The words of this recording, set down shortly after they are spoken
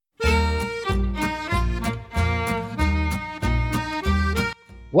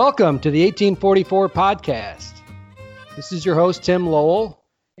Welcome to the 1844 podcast. This is your host, Tim Lowell.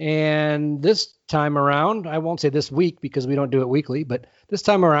 And this time around, I won't say this week because we don't do it weekly, but this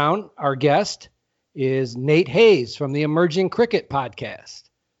time around, our guest is Nate Hayes from the Emerging Cricket podcast.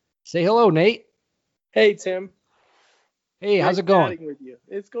 Say hello, Nate. Hey, Tim. Hey, how's it going? Chatting with you.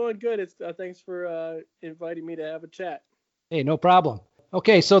 It's going good. Thanks for inviting me to have a chat. Hey, no problem.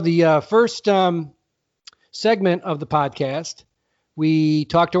 Okay, so the first segment of the podcast, we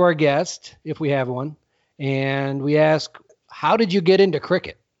talk to our guest, if we have one, and we ask, how did you get into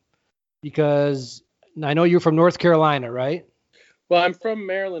cricket? Because I know you're from North Carolina, right? Well, I'm from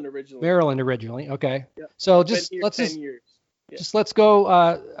Maryland originally. Okay. Yeah. So let's go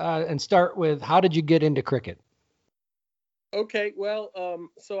and start with, how did you get into cricket? Okay, well,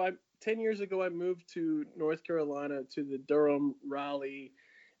 so 10 years ago I moved to North Carolina, to the Durham, Raleigh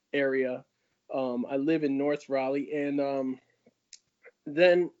area. I live in North Raleigh, and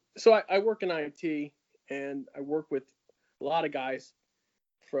I work in IT, and I work with a lot of guys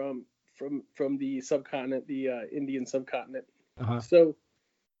from the subcontinent, the Indian subcontinent. Uh-huh. So,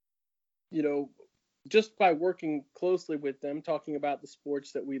 just by working closely with them, talking about the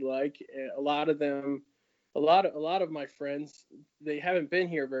sports that we like, a lot of my friends, they haven't been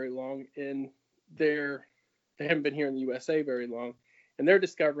here very long, and they haven't been here in the USA very long, and they're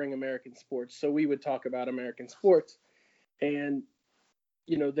discovering American sports. So we would talk about American sports, and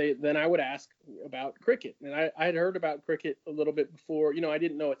then I would ask about cricket, and I had heard about cricket a little bit before. I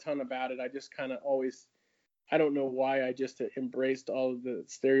didn't know a ton about it. I just kind of always, I don't know why, I just embraced all of the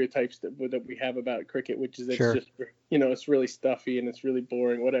stereotypes that we have about cricket, which is Sure. Just, it's really stuffy and it's really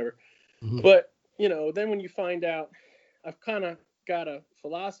boring, whatever. Mm-hmm. But, then when you find out, I've kind of got a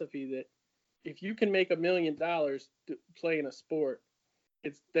philosophy that if you can make $1 million playing a sport,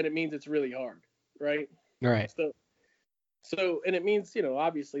 then it means it's really hard, right? All right. So, and it means,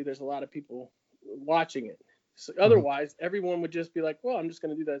 obviously there's a lot of people watching it. So otherwise, everyone would just be like, well, I'm just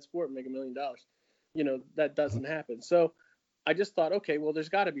going to do that sport and make $1 million. That doesn't happen. So I just thought, okay, well, there's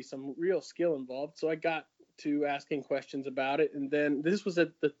got to be some real skill involved. So I got to asking questions about it. And then this was at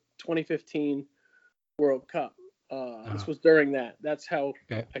the 2015 World Cup. This was during that. That's how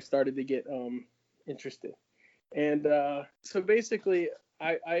I started to get interested. And so basically,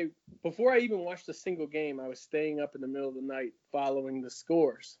 I before I even watched a single game, I was staying up in the middle of the night following the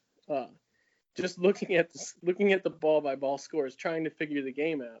scores, just looking at the ball by ball scores, trying to figure the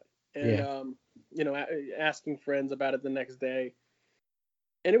game out, and asking friends about it the next day.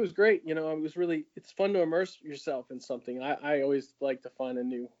 And it was great. It's fun to immerse yourself in something. I always like to find a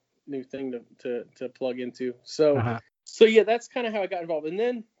new thing to plug into. So yeah, that's kind of how I got involved. And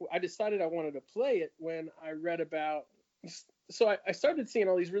then I decided I wanted to play it when I read about. So I started seeing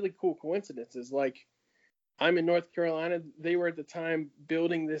all these really cool coincidences. Like, I'm in North Carolina. They were at the time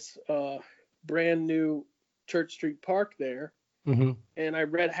building this brand new Church Street Park there. Mm-hmm. And I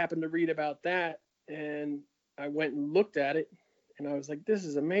happened to read about that. And I went and looked at it. And I was like, this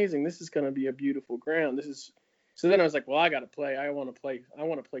is amazing. This is going to be a beautiful ground. So then I was like, well, I got to play. I want to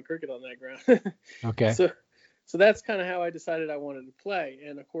play cricket on that ground. Okay. So that's kind of how I decided I wanted to play.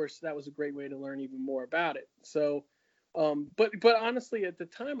 And of course, that was a great way to learn even more about it. So, but honestly, at the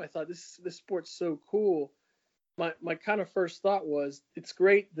time, I thought this sport's so cool. My kind of first thought was, it's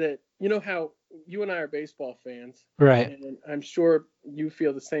great that, how you and I are baseball fans, right? And I'm sure you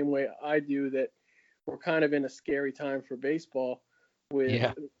feel the same way I do, that we're kind of in a scary time for baseball,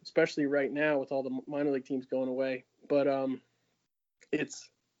 especially right now with all the minor league teams going away. But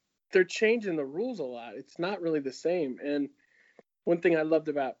they're changing the rules a lot. It's not really the same. And one thing I loved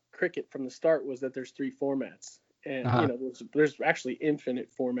about cricket from the start was that there's 3 formats. And, there's actually infinite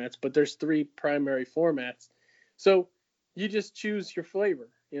formats, but there's 3 primary formats. So you just choose your flavor,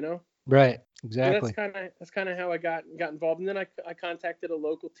 Right. Exactly. So that's kind of how I got involved. And then I contacted a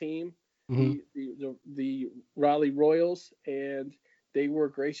local team, the Raleigh Royals, and they were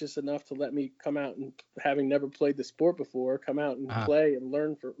gracious enough to let me come out, and, having never played the sport before, come out and play and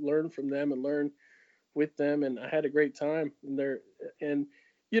learn from them and learn with them. And I had a great time there. And,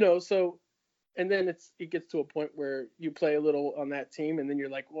 and then it gets to a point where you play a little on that team, and then you're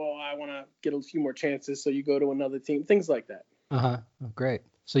like, well, I want to get a few more chances. So you go to another team, things like that. Oh, great.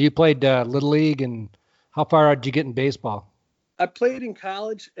 So you played Little League, and how far did you get in baseball? I played in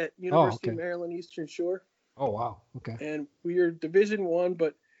college at University of Maryland, Eastern Shore. Oh, wow. Okay. And we are Division I,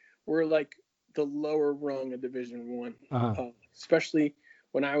 but we're like the lower rung of Division I, especially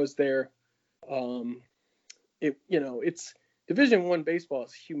when I was there. It's Division I baseball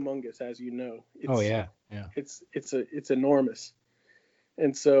is humongous, as you know. It's enormous,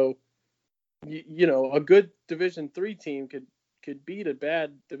 and so a good Division III team could could beat a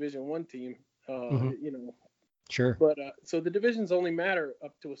bad Division I team. You know. Sure. But so the divisions only matter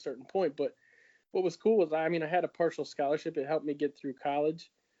up to a certain point. But what was cool was, I had a partial scholarship. It helped me get through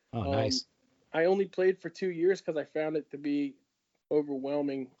college. Oh, nice. I only played for 2 years because I found it to be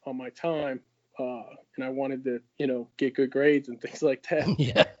overwhelming on my time. And I wanted to, get good grades and things like that.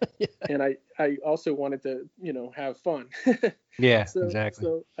 Yeah. And I also wanted to, have fun. Yeah, So, exactly.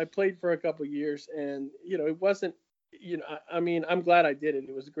 So I played for a couple of years, and, it wasn't, I'm glad I did it.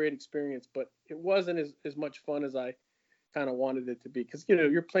 It was a great experience, but it wasn't as much fun as I kind of wanted it to be. Because,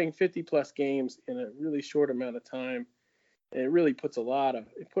 you're playing 50 plus games in a really short amount of time. And it really put a lot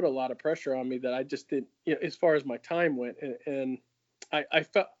of pressure on me that I just didn't, as far as my time went. And I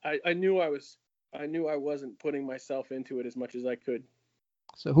felt, I knew I wasn't putting myself into it as much as I could.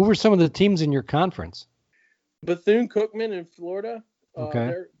 So who were some of the teams in your conference? Bethune-Cookman in Florida.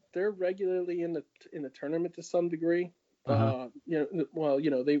 Okay. They're regularly in the tournament to some degree. Uh-huh.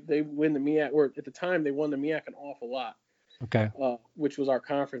 They win the MEAC, or at the time they won the MEAC an awful lot. Okay. Which was our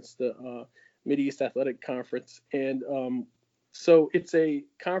conference, the Mid-East Athletic Conference, and so it's a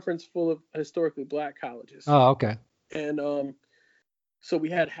conference full of historically black colleges. Oh, okay. And so we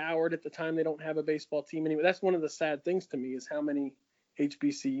had Howard at the time. They don't have a baseball team anymore. That's one of the sad things to me, is how many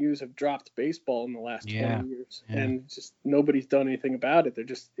HBCUs have dropped baseball in the last 20 years, and just nobody's done anything about it. They're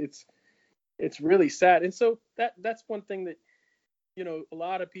just, it's really sad. And so that's one thing that, a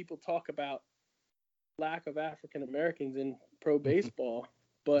lot of people talk about, lack of African Americans in pro baseball,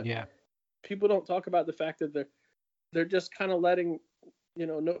 but people don't talk about the fact that they're just kind of letting,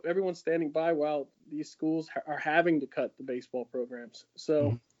 everyone's standing by while these schools are having to cut the baseball programs.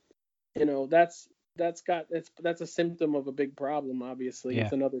 So, that's a symptom of a big problem. Obviously,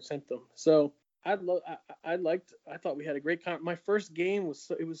 it's another symptom. So I thought we had a great my first game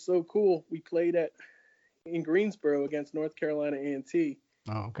was so cool. We played in Greensboro against North Carolina A&T.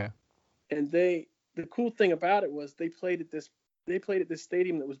 Oh, okay. And the cool thing about it was they played at this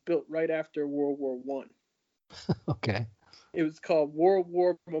stadium that was built right after World War I. Okay. It was called World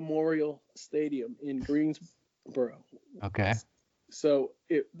War Memorial Stadium in Greensboro. Okay. So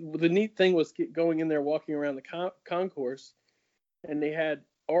the neat thing was going in there, walking around the concourse, and they had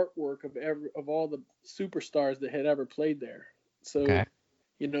artwork of all the superstars that had ever played there. So,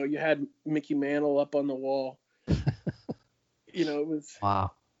 you had Mickey Mantle up on the wall. It was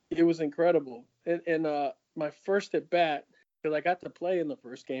wow. It was incredible. And my first at bat, because I got to play in the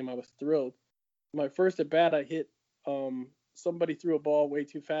first game, I was thrilled. My first at bat, I hit somebody threw a ball way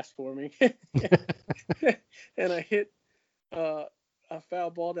too fast for me, and I hit a foul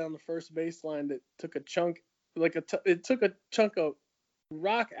ball down the first baseline that took a chunk, it took a chunk of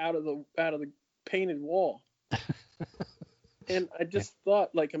rock out of the painted wall. And I just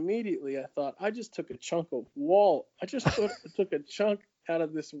thought, immediately, I just took a chunk of wall. I just took a chunk out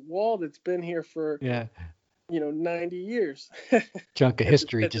of this wall that's been here for 90 years. Chunk of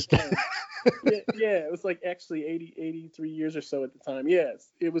history. Just it was actually 83 years or so at the time.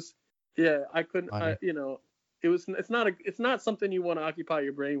 Yes, it was. Yeah, I couldn't. It's not something you want to occupy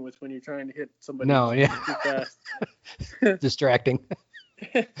your brain with when you're trying to hit somebody. No, too fast. Distracting.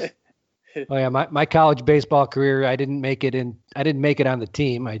 Oh yeah, my college baseball career, I didn't make it on the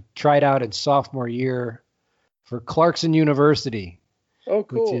team. I tried out in sophomore year for Clarkson University. Oh,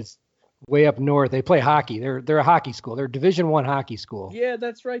 cool. Which is way up north. They play hockey. They're a hockey school. They're a Division I hockey school. Yeah,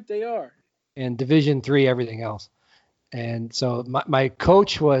 that's right. They are. And Division III, everything else. And so my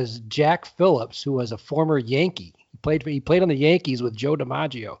coach was Jack Phillips, who was a former Yankee. He played on the Yankees with Joe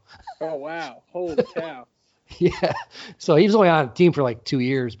DiMaggio. Oh wow! Holy cow! Yeah. So he was only on the team for 2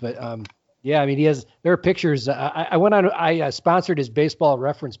 years, but there are pictures. I sponsored his baseball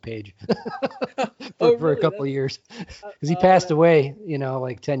reference page for a couple of years because he passed away,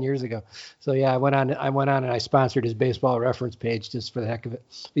 10 years ago. So yeah, I went on and I sponsored his baseball reference page just for the heck of it.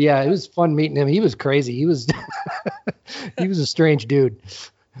 But yeah, it was fun meeting him. He was crazy. He was a strange dude.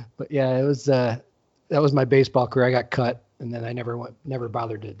 But yeah, it was that was my baseball career. I got cut, and then I never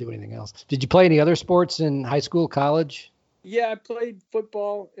bothered to do anything else. Did you play any other sports in high school, college? Yeah, I played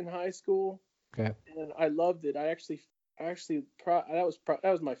football in high school. Okay. And I loved it. That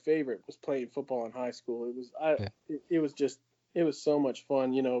was my favorite, was playing football in high school. It was so much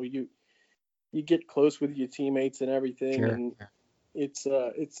fun. You get close with your teammates and everything. Sure. And it's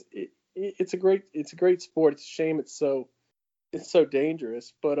a great sport. It's a shame it's so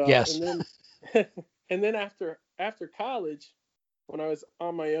dangerous. But yes. And then after college, when I was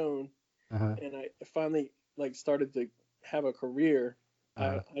on my own, and I finally started to have a career,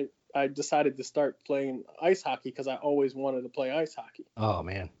 I decided to start playing ice hockey because I always wanted to play ice hockey. Oh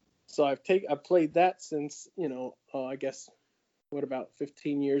man! So I've played that since I guess about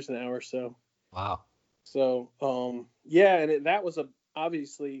 15 years now or so. Wow. So, yeah, and that was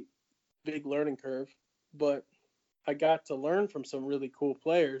obviously big learning curve, but I got to learn from some really cool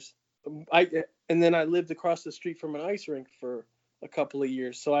players. And then I lived across the street from an ice rink for a couple of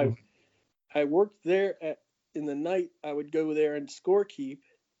years. So I worked there in the night. I would go there and scorekeep,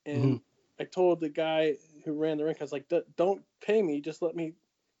 and I told the guy who ran the rink, I was like, "Don't pay me, just let me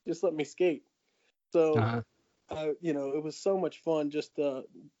skate." So, it was so much fun just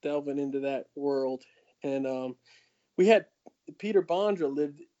delving into that world. And we had Peter Bondra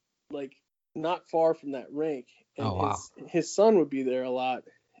lived like not far from that rink, and his son would be there a lot.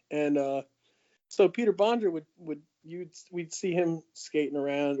 And so Peter Bondra we'd see him skating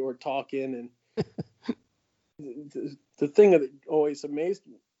around or talking, and the thing that always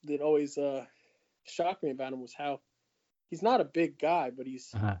shocked me about him was how he's not a big guy, but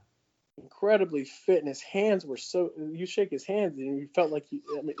he's incredibly fit, and his hands were you shake his hands and you felt like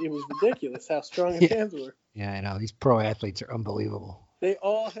it was ridiculous how strong his hands were. Yeah, I know. These pro athletes are unbelievable. They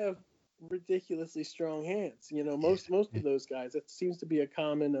all have ridiculously strong hands. Most of those guys. That seems to be a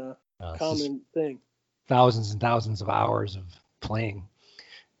common thing. Thousands and thousands of hours of playing.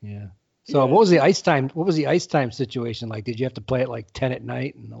 Yeah. So what was the ice time? What was the ice time situation like? Did you have to play at like 10 at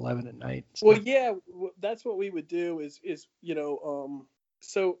night and 11 at night? Well, yeah, that's what we would do.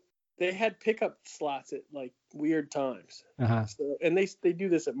 So they had pickup slots at like weird times. So, and they do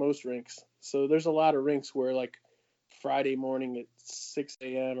this at most rinks. So there's a lot of rinks where like Friday morning at 6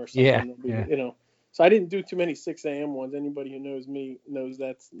 a.m. or something. Yeah. So I didn't do too many 6 a.m. ones. Anybody who knows me knows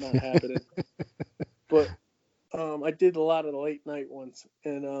that's not happening. But I did a lot of the late night ones.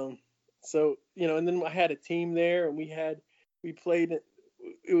 And so, and then I had a team there, and we played.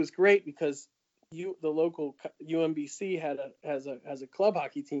 It was great because the local UMBC has a club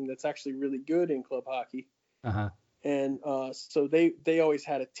hockey team that's actually really good in club hockey. And so they always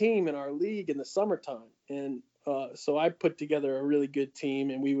had a team in our league in the summertime. And so I put together a really good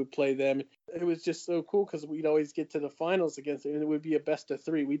team, and we would play them. It was just so cool because we'd always get to the finals against them, and it would be a best of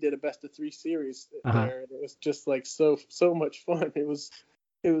three. We did a best of three series there, and it was just like so much fun.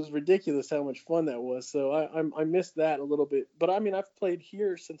 It was ridiculous how much fun that was. So I missed that a little bit. But I mean, I've played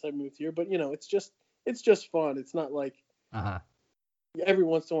here since I moved here, but it's just fun. It's not like every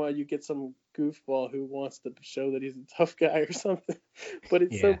once in a while you get some goofball who wants to show that he's a tough guy or something. But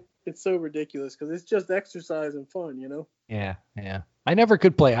it's so ridiculous because it's just exercise and fun, Yeah. I never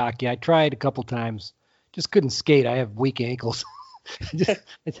could play hockey. I tried a couple times, just couldn't skate. I have weak ankles.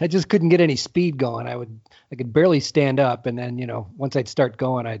 I just couldn't get any speed going. I could barely stand up, and then once I'd start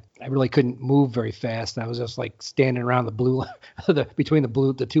going, I really couldn't move very fast. And I was just like standing around the blue between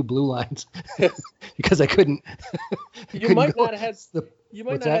the two blue lines because I couldn't. You might not have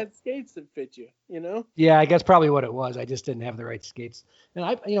had skates that fit you. Yeah, I guess probably what it was. I just didn't have the right skates. And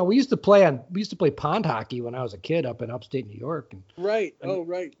we used to play pond hockey when I was a kid up in upstate New York. Right.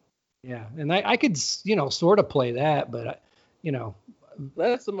 Right. Yeah, and I could sort of play that, but.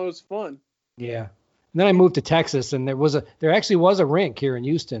 That's the most fun. Yeah. And then I moved to Texas, and there actually was a rink here in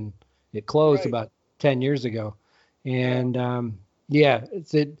Houston. It closed about 10 years ago. And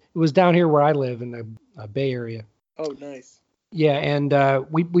it was down here where I live in the Bay Area. Oh, nice. Yeah, and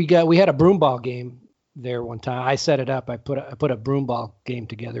we had a broomball game there one time. I set it up. I put a broomball game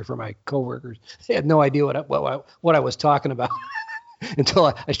together for my coworkers. They had no idea what I was talking about until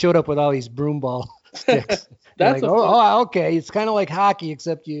I showed up with all these broomball sticks. That's like, okay. It's kind of like hockey,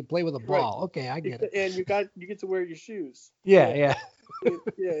 except you play with a ball. Right. Okay, I get it. And you get to wear your shoes. Yeah.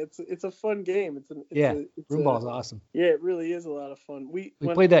 It's a fun game. broomball's awesome. Yeah, it really is a lot of fun. We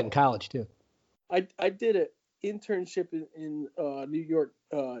played that in college too. I did an internship in New York,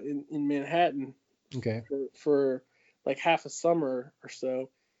 in Manhattan. Okay. For like half a summer or so,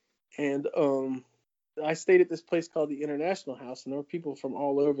 and I stayed at this place called the International House, and there were people from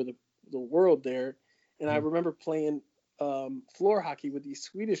all over the world there. And I remember playing floor hockey with these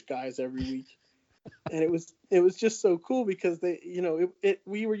Swedish guys every week, and it was just so cool because they,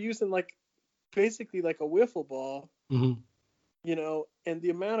 we were using like basically like a wiffle ball, and the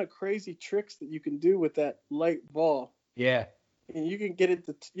amount of crazy tricks that you can do with that light ball. Yeah. And you can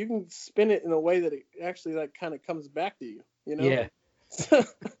you can spin it in a way that it actually like kind of comes back to you. Yeah. So,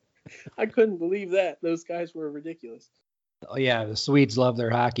 I couldn't believe that. Those guys were ridiculous. Oh yeah, the Swedes love their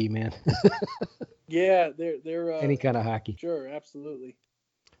hockey, man. Yeah, they're any kind of hockey. Sure, absolutely.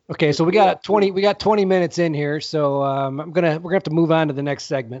 Okay, so we got 20 minutes in here, so we're gonna have to move on to the next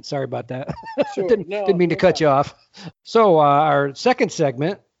segment. Sorry about that. Sure. didn't mean to cut you off. So our second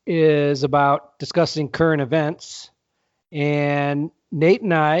segment is about discussing current events, and Nate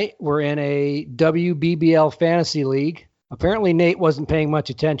and I were in a WBBL fantasy league Apparently Nate wasn't paying much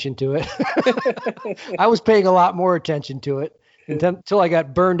attention to it. I was paying a lot more attention to it until I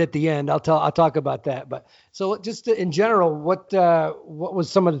got burned at the end. I'll talk about that. But so just in general, what was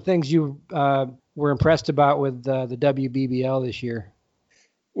some of the things you were impressed about with the WBBL this year?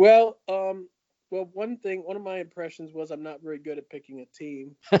 Well, one of my impressions was I'm not very good at picking a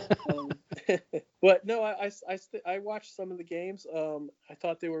team. But no, I watched some of the games. I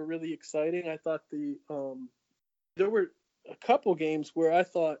thought they were really exciting. I thought there were a couple games where I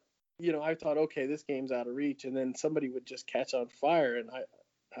thought, okay, this game's out of reach, and then somebody would just catch on fire, and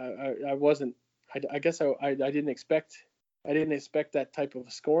I wasn't. I guess I didn't expect that type of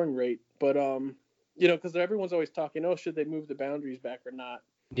a scoring rate, but because everyone's always talking, oh, should they move the boundaries back or not?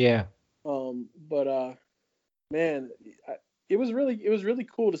 Yeah. But man, it was really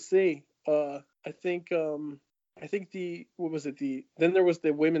cool to see. I think what was it? Then there was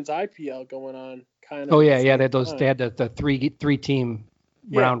the women's IPL going on, kind of. Oh yeah, yeah. They had the three team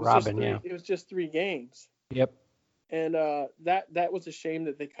round robin. Yeah. It was just 3 games. Yep. And that was a shame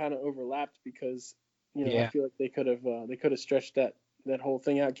that they kind of overlapped because I feel like they could have stretched that whole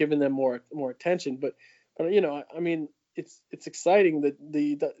thing out, given them more attention. But I mean, it's exciting that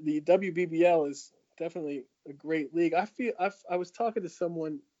the WBBL is definitely a great league. I was talking to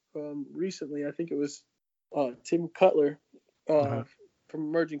someone recently. I think it was Tim Cutler from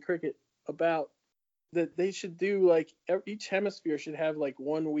Emerging Cricket, about that they should do like each hemisphere should have like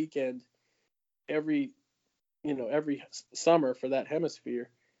one weekend every summer for that hemisphere,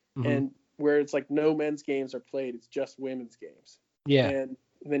 and where it's like no men's games are played, it's just women's games. Yeah. And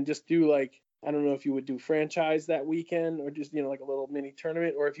then just do like, I don't know if you would do franchise that weekend or just like a little mini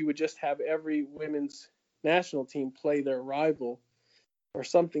tournament, or if you would just have every women's national team play their rival or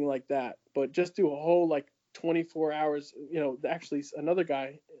something like that, but just do a whole like 24 hours. Actually another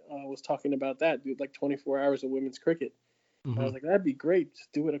guy was talking about that, do like 24 hours of women's cricket. I was like, that'd be great,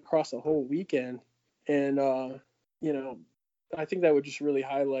 just do it across a whole weekend. And I think that would just really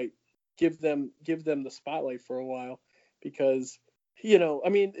highlight, give them the spotlight for a while, because I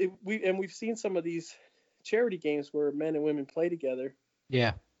mean, we've seen some of these charity games where men and women play together.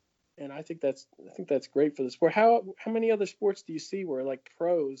 Yeah. And I think that's great for the sport. How many other sports do you see where like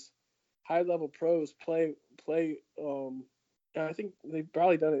high level pros play? I think they've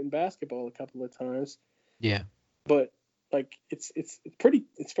probably done it in basketball a couple of times. Yeah. But like it's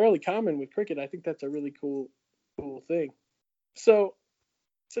fairly common with cricket. I think that's a really cool thing. So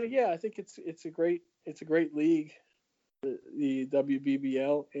yeah, I think it's a great league, the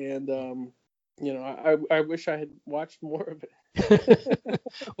WBBL, and I wish I had watched more of it.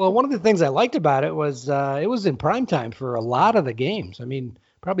 Well, one of the things I liked about it was it was in prime time for a lot of the games. I mean,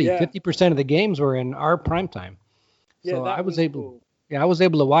 probably 50% of the games were in our prime time. So I was able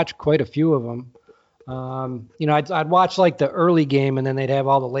to watch quite a few of them. I'd watch like the early game, and then they'd have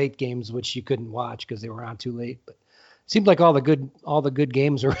all the late games, which you couldn't watch because they were on too late. But it seemed like all the good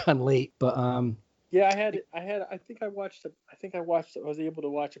games were on late. But I was able to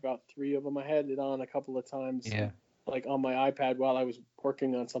watch about 3 of them. I had it on a couple of times. Yeah. Like on my iPad while I was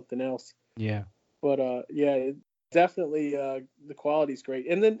working on something else. Yeah. But definitely the quality's great.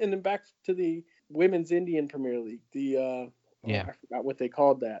 And then back to the Women's Indian Premier League. I forgot what they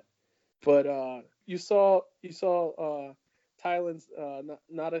called that. But you saw Thailand's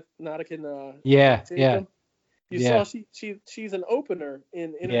Natakin. Yeah. You saw she's an opener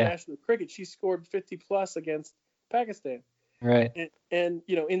in international cricket. She scored 50 plus against Pakistan. Right. And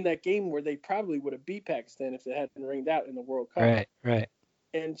in that game where they probably would have beat Pakistan if it hadn't rained out in the World Cup. Right.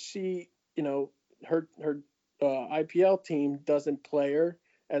 And she, her IPL team doesn't play her,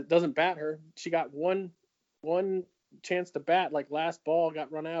 doesn't bat her. She got one chance to bat, like last ball got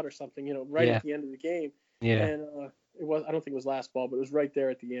run out or something, at the end of the game. Yeah. And I don't think it was last ball, but it was right there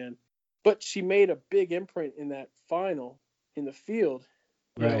at the end. But she made a big imprint in that final in the field.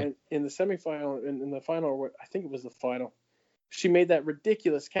 In the semifinal, in the final, I think it was the final. She made that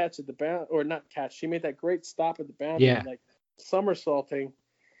ridiculous catch at the bound, or not catch. She made that great stop at the boundary, like somersaulting.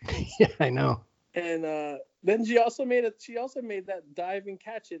 Yeah, I know. And then she also made that diving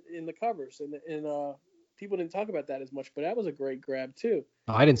catch in the covers, and people didn't talk about that as much, but that was a great grab too.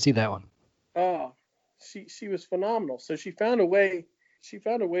 Oh, I didn't see that one. Oh, she was phenomenal. So she found a way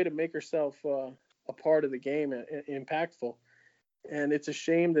to make herself a part of the game, impactful. And it's a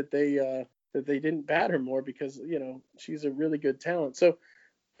shame that they didn't bat her more, because she's a really good talent. So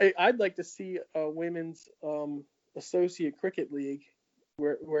I'd like to see a women's associate cricket league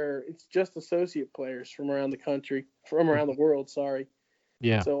where it's just associate players from around the world. Sorry.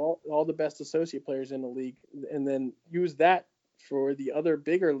 Yeah. So all the best associate players in the league, and then use that for the other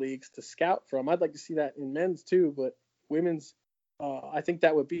bigger leagues to scout from. I'd like to see that in men's too, but women's, I think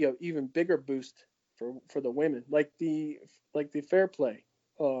that would be an even bigger boost for the women, like the fair play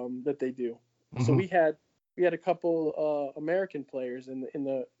that they do. Mm-hmm. So we had a couple American players in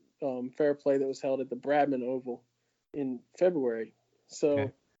the fair play that was held at the Bradman Oval in February.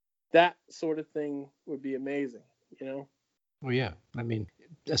 So that sort of thing would be amazing, you know? Well, yeah. I mean,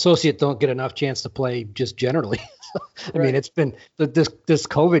 associate don't get enough chance to play just generally. I mean, it's been this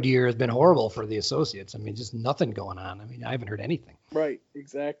COVID year has been horrible for the associates. I mean, just nothing going on. I mean, I haven't heard anything. Right.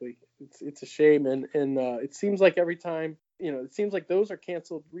 Exactly. It's a shame. And it seems like every time, you know, it seems like those are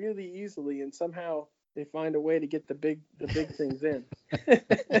canceled really easily, and somehow they find a way to get the big things in.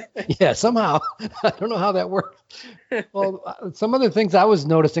 Yeah, somehow. I don't know how that works. Well, some other things I was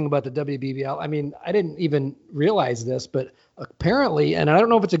noticing about the WBBL, I mean, I didn't even realize this, but apparently, and I don't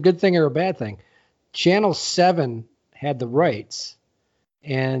know if it's a good thing or a bad thing, Channel 7 had the rights,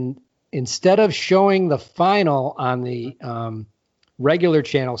 and instead of showing the final on the regular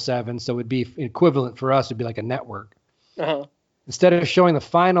Channel 7, so it would be equivalent for us, it'd be like a network. Uh-huh. Instead of showing the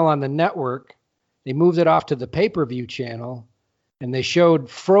final on the network, they moved it off to the pay-per-view channel, and they showed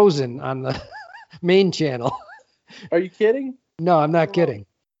Frozen on the main channel. Are you kidding? No, I'm not kidding.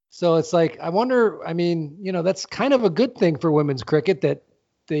 So it's like, I wonder, I mean, you know, that's kind of a good thing for women's cricket that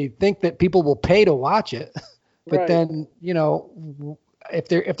they think that people will pay to watch it. But then, you know, if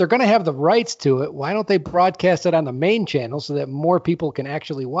they're going to have the rights to it, why don't they broadcast it on the main channel so that more people can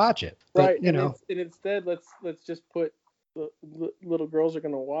actually watch it? But, right. You know, and instead, let's just put the little girls are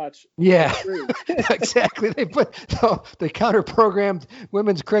going to watch. Yeah, exactly. They counter-programmed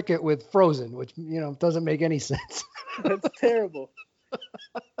women's cricket with Frozen, which, you know, doesn't make any sense. That's terrible.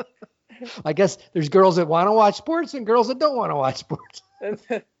 I guess there's girls that want to watch sports and girls that don't want to watch sports.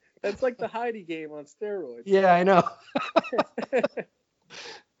 That's like the Heidi game on steroids. Yeah, I know.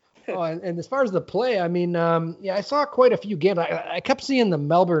 And as far as the play, I mean, I saw quite a few games. I kept seeing the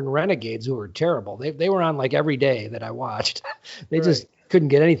Melbourne Renegades, who were terrible. They were on like every day that I watched. They just couldn't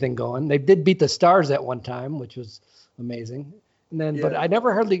get anything going. They did beat the Stars at one time, which was amazing. And then, but I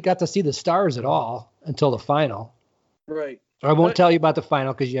never hardly got to see the Stars at all until the final. Right. So I won't tell you about the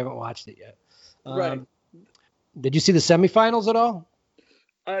final because you haven't watched it yet. Right. Did you see the semifinals at all?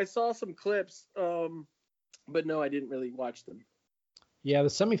 I saw some clips, but no, I didn't really watch them. Yeah, the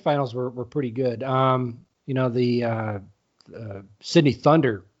semifinals were pretty good. You know, the Sydney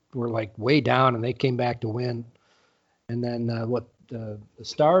Thunder were like way down, and they came back to win. And then the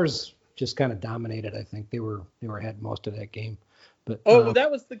Stars just kind of dominated. I think they were ahead most of that game. But that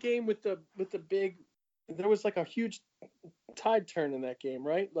was the game with the big. There was like a huge tide turn in that game,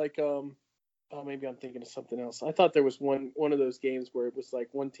 right? Like maybe I'm thinking of something else. I thought there was one of those games where it was like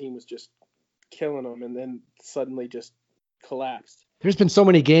one team was just killing them, and then suddenly just collapsed. There's been so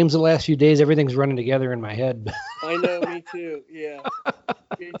many games the last few days, everything's running together in my head. I know, me too. Yeah,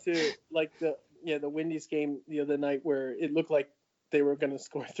 me too. Like the Windies game the other night where it looked like they were going to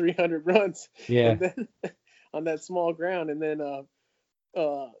score 300 runs. Yeah. And then, on that small ground, and then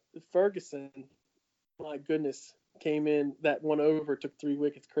Ferguson, my goodness, came in that one over, took 3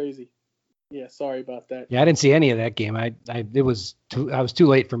 wickets. Crazy. Yeah, sorry about that. Yeah, I didn't see any of that game. I was too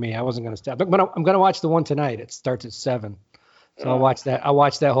late for me. I wasn't going to stop. But I'm going to watch the one tonight. It starts at 7. So I'll watch that. I'll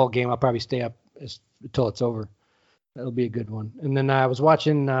watch that whole game. I'll probably stay up until it's over. That'll be a good one. And then I was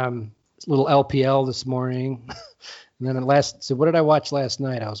watching little LPL this morning. And then so what did I watch last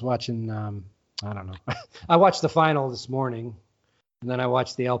night? I was watching, I don't know. I watched the final this morning. And then I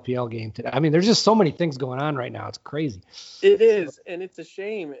watched the LPL game today. I mean, there's just so many things going on right now. It's crazy. It is, and it's a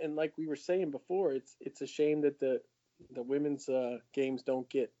shame. And like we were saying before, it's a shame that the women's games don't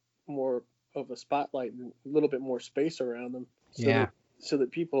get more of a spotlight and a little bit more space around them. So that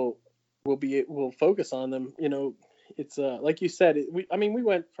people will focus on them. You know, it's like you said. We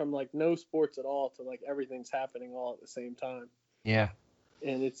went from like no sports at all to like everything's happening all at the same time. Yeah.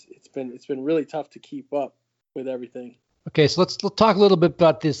 And it's been really tough to keep up with everything. Okay, so let's talk a little bit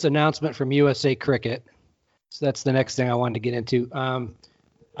about this announcement from USA Cricket. So that's the next thing I wanted to get into.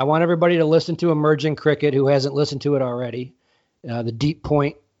 I want everybody to listen to Emerging Cricket who hasn't listened to it already. The Deep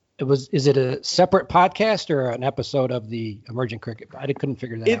Point. Is it a separate podcast or an episode of the Emerging Cricket? I couldn't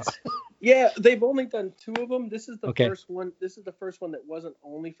figure that out. Yeah, they've only done 2 of them. This is the first one. This is the first one that wasn't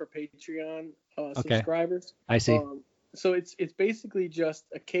only for Patreon subscribers. I see. So it's basically just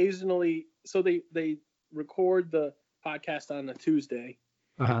occasionally. So they record the podcast on a Tuesday,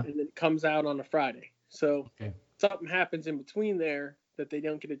 and then it comes out on a Friday. So something happens in between there that they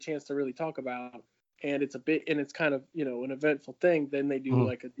don't get a chance to really talk about. And it's kind of, you know, an eventful thing. Then they do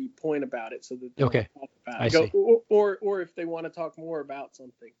like a deep point about it, so that they talk about it. See. Or if they want to talk more about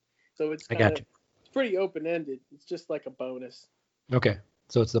something. So it's kind of pretty open ended. It's just like a bonus. Okay.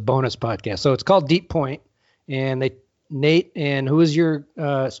 So it's the bonus podcast. So it's called Deep Point, and Nate, and who is your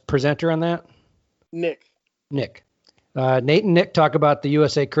presenter on that? Nick. Nick. Nate and Nick talk about the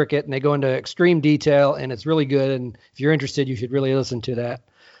USA Cricket, and they go into extreme detail, and it's really good. And if you're interested, you should really listen to that.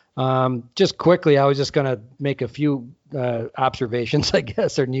 Just quickly, I was just going to make a few observations, I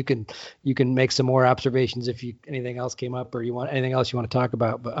guess, and you can make some more observations if anything else came up or you want anything else you want to talk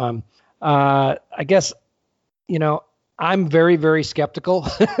about. But I guess, I'm very, very skeptical,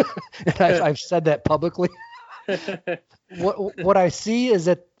 and I've said that publicly. What I see is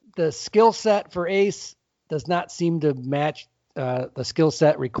that the skill set for Ace does not seem to match the skill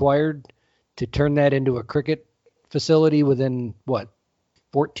set required to turn that into a cricket facility within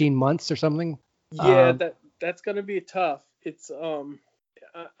 14 months or something. Yeah, that's going to be tough. It's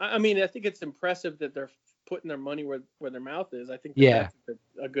I mean, I think it's impressive that they're putting their money where their mouth is. I think that's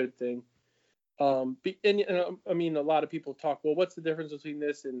a good thing. I mean, a lot of people talk, well, what's the difference between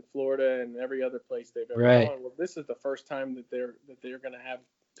this in Florida and every other place they've ever gone? Well, this is the first time that they're going to have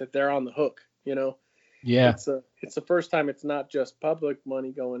that they're on the hook, Yeah. It's the first time it's not just public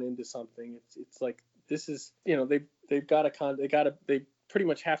money going into something. It's like this is, they've got they pretty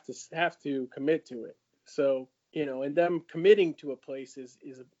much have to commit to it. So, and them committing to a place is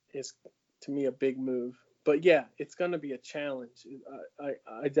to me a big move. But yeah, it's going to be a challenge.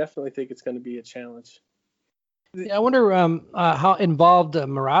 I definitely think it's going to be a challenge. Yeah, I wonder how involved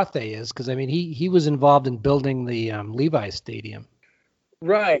Marathe is, because I mean he was involved in building the Levi's Stadium.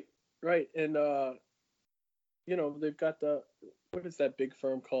 Right, and they've got what is that big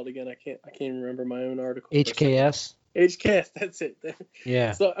firm called again? I can't even remember my own article. HKS. HKS, that's it.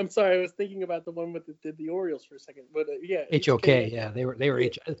 Yeah. So I'm sorry, I was thinking about the one did the Orioles for a second, but yeah. HOK, yeah, they were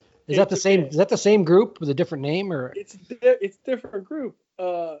H. Is that the same? Is that the same group with a different name, or? It's different group.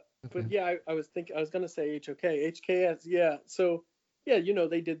 Okay. But yeah, I was gonna say HOK, HKS, yeah. So yeah,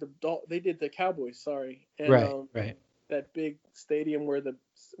 they did the Cowboys, sorry, and right. That big stadium where the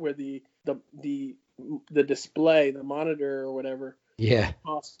display, the monitor or whatever,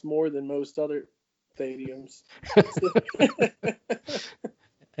 costs more than most other stadiums. I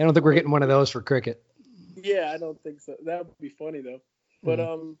don't think we're getting one of those for cricket. Yeah, I don't think so. That would be funny though. But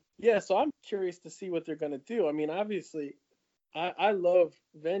yeah, so I'm curious to see what they're gonna do. I mean, obviously, I love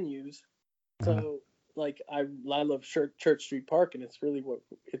venues, so like I love Church Street Park, and it's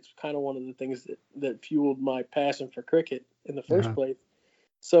kind of one of the things that fueled my passion for cricket in the first place.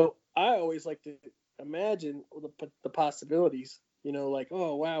 So I always like to imagine the possibilities. Like,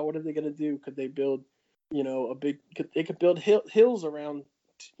 oh wow, what are they gonna do? Could they build, they could build hills around,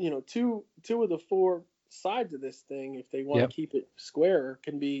 two of the four sides of this thing, if they want to keep it square,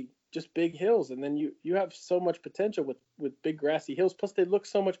 can be just big hills, and then you have so much potential with big grassy hills. Plus, they look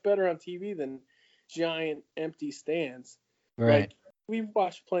so much better on TV than giant empty stands. Right. Like, we've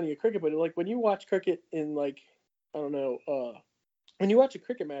watched plenty of cricket, but like when you watch cricket in I don't know, when you watch a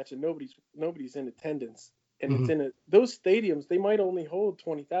cricket match and nobody's in attendance, and it's those stadiums, they might only hold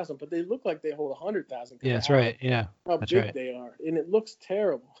 20,000, but they look like they hold 100,000. Yeah, that's right. Yeah, how big they are, and it looks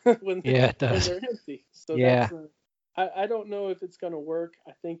terrible when they're empty. So that's I don't know if it's gonna work.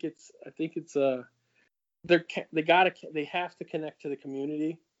 I think it's they have to connect to the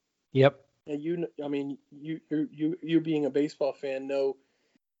community. Yep. And you being a baseball fan know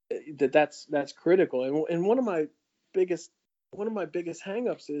that's critical. And one of my biggest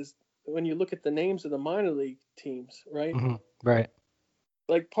hangups is when you look at the names of the minor league teams, right? Mm-hmm. Right.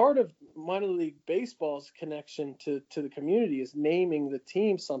 Like, part of minor league baseball's connection to the community is naming the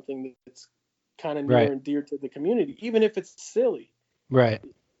team something that's kind of near and dear to the community, even if it's silly. Right.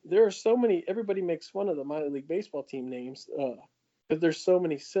 There are so many. Everybody makes fun of the minor league baseball team names, but there's so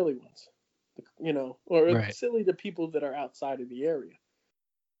many silly ones, or silly to people that are outside of the area.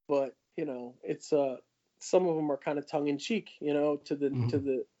 But it's some of them are kind of tongue in cheek, to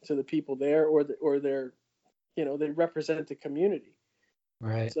the people there, or they're, they represent the community.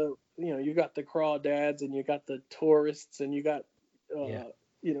 Right. So you got the crawdads, and you got the tourists, and you got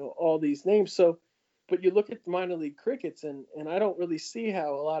all these names. So, but you look at the minor league crickets, and I don't really see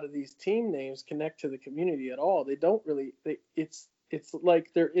how a lot of these team names connect to the community at all. They don't really. It's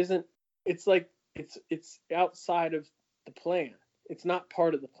like there isn't. It's like it's outside of the plan. It's not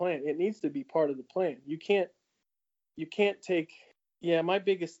part of the plan. It needs to be part of the plan. You can't take. Yeah, my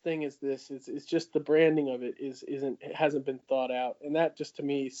biggest thing is this. It's just the branding of it hasn't been thought out, and that just to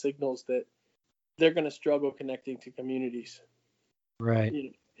me signals that they're going to struggle connecting to communities.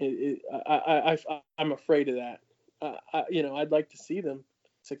 Right. I'm afraid of that. I'd like to see them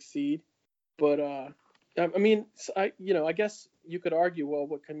succeed, but I guess you could argue, well,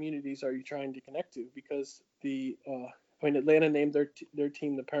 what communities are you trying to connect to? Because Atlanta named their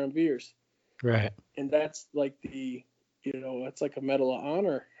team the Paramveers, Right. and that's like it's like a Medal of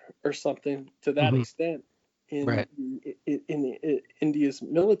Honor or something to that Mm-hmm. extent Right. in India's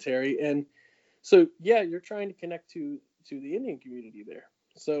military. And so, yeah, you're trying to connect to the Indian community there.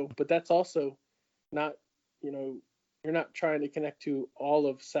 So, but that's also not, you're not trying to connect to all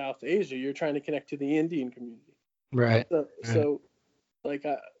of South Asia. You're trying to connect to the Indian community. Right. So like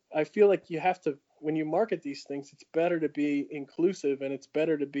I feel like you have to, when you market these things, it's better to be inclusive, and it's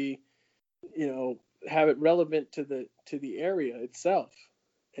better to be, have it relevant to the area itself.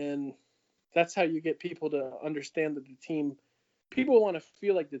 And that's how you get people to understand that the team, people want to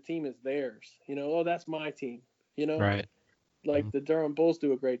feel like the team is theirs. Oh, that's my team. Right. Like the Durham Bulls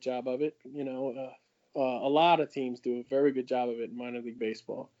do a great job of it. A lot of teams do a very good job of it in minor league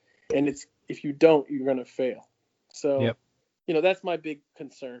baseball. And if you don't, you're going to fail. So, Yep. That's my big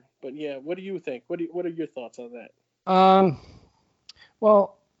concern. But yeah, what do you think? What are your thoughts on that?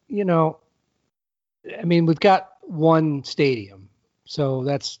 Well, I mean, we've got one stadium, so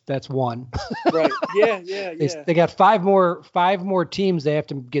that's one. Right. Yeah. They got five more teams they have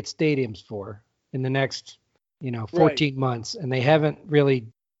to get stadiums for in the next, 14 Right. months, and they haven't really.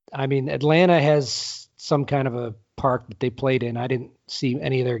 I mean, Atlanta has some kind of a park that they played in. I didn't see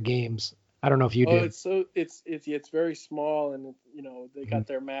any of their games. I don't know if you did. It's very small, and they got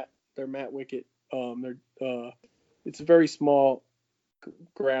their mat wicket. It's a very small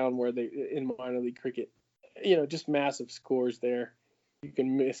ground where they in minor league cricket. Just massive scores there. You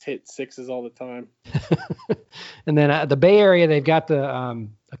can hit sixes all the time. And then the Bay Area, they've got the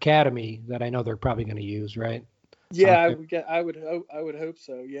academy that I know they're probably going to use, right? Yeah, I would hope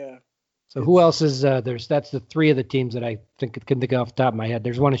so. Yeah. So who else is that's the three of the teams that I can think off the top of my head.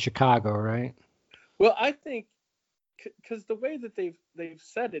 There's one in Chicago, right? Well, I think because the way that they've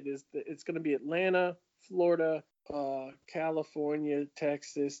said it is that it's going to be Atlanta, Florida, California,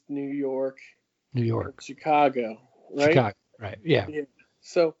 Texas, New York, Chicago, right? Chicago, right? Yeah.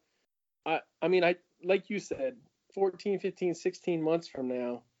 So, I mean, like you said, 14, 15, 16 months from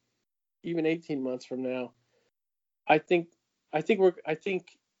now, even 18 months from now, I think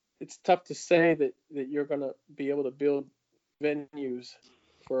it's tough to say that you're going to be able to build venues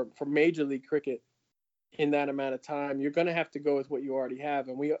for Major League Cricket in that amount of time. You're going to have to go with what you already have.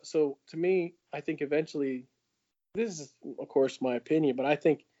 And so to me, I think eventually, this is of course my opinion, but I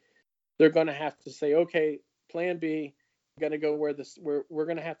think they're going to have to say, okay, plan B, we're going to go we're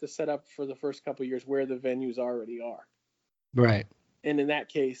going to have to set up for the first couple of years where the venues already are. Right. And in that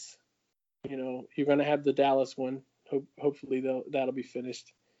case, you're going to have the Dallas one. Hopefully that'll be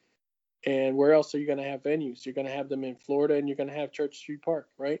finished. And where else are you going to have venues? You're going to have them in Florida, and you're going to have Church Street Park,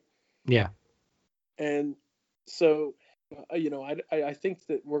 right? Yeah. And so, I think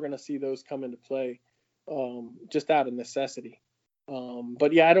that we're going to see those come into play just out of necessity.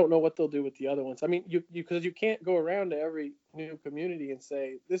 But yeah, I don't know what they'll do with the other ones. I mean, because you can't go around to every new community and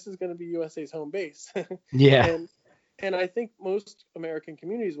say, this is going to be USA's home base. Yeah. And I think most American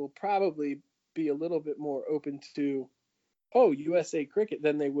communities will probably be a little bit more open to, USA cricket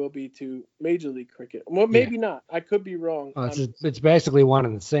than they will be to Major League Cricket. Well, maybe not. I could be wrong. It's basically one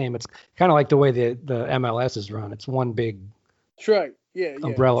and the same. It's kind of like the way the MLS is run. It's one big right. Yeah,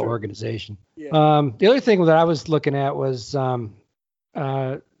 umbrella organization. Yeah. The other thing that I was looking at was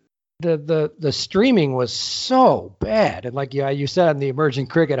the streaming was so bad, and like you said on the Emerging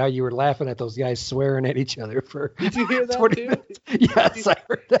Cricket, how you were laughing at those guys swearing at each other for. Did you hear that 20 too? minutes. Yes, I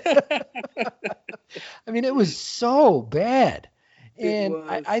heard that. I mean, it was so bad, and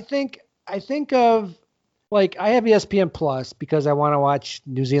I think of, like, I have ESPN Plus because I want to watch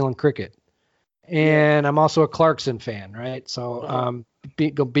New Zealand cricket, and I'm also a Clarkson fan, right? So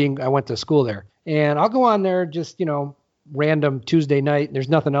I went to school there, and I'll go on there just random Tuesday night. There's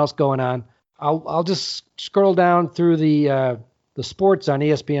nothing else going on. I'll just scroll down through the sports on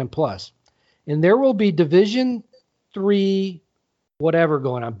ESPN Plus, and there will be Division III, whatever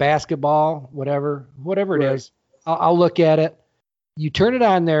going on, basketball, whatever it is. I'll look at it. You turn it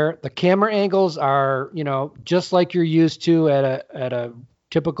on there. The camera angles are, just like you're used to at a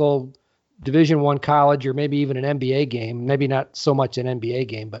typical Division I college, or maybe even an NBA game. Maybe not so much an NBA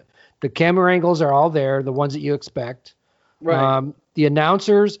game, but the camera angles are all there, the ones that you expect. Right. The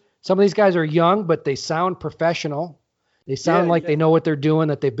announcers, some of these guys are young, but they sound professional. They sound like they know what they're doing,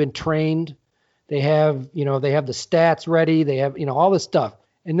 that they've been trained. They have the stats ready. They have, all this stuff.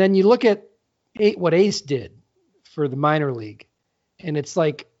 And then you look at what Ace did for the minor league, and it's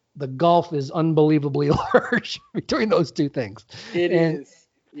like the gulf is unbelievably large between those two things. It is.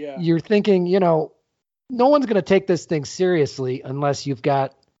 Yeah. You're thinking, no one's going to take this thing seriously unless you've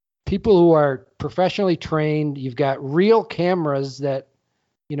got people who are professionally trained. You've got real cameras that,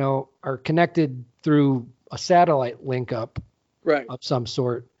 are connected through a satellite link up Right. of some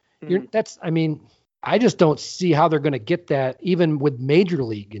sort. Mhm. I just don't see how they're going to get that even with Major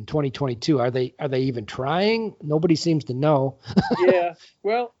League in 2022. Are they even trying? Nobody seems to know. Yeah.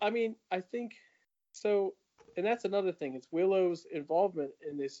 Well, I think so, and that's another thing. It's Willow's involvement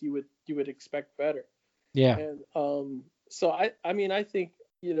in this. You would expect better. Yeah. And so I think,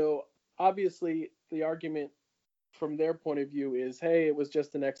 obviously the argument from their point of view is, hey, it was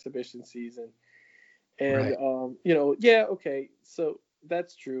just an exhibition season. And Right. yeah, okay, so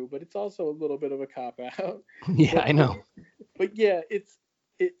that's true, but it's also a little bit of a cop out. Yeah, but I know. but yeah,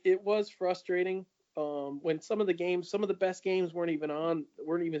 it was frustrating when some of the best games weren't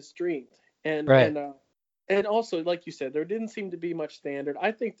even streamed. And Right. and uh and also, like you said, there didn't seem to be much standard.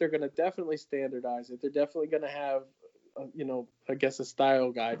 I think they're going to definitely standardize it. They're definitely going to have I guess a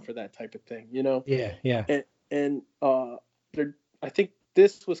style guide for that type of thing, Yeah. Yeah. and they're I think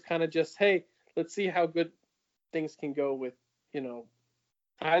this was kind of just, hey, let's see how good things can go with, you know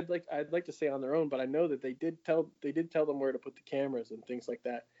I'd like to say on their own, but I know that they did tell them where to put the cameras and things like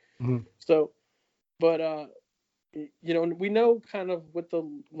that. Mhm. So, but we know kind of what the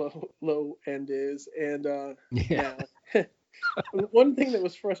low end is, and Yeah. now one thing that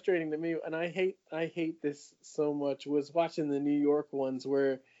was frustrating to me, and I hate this so much, was watching the New York ones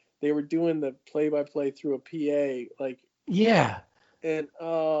where they were doing the play-by-play through a PA, like, Yeah. and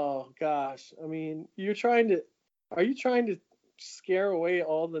oh gosh, are you trying to scare away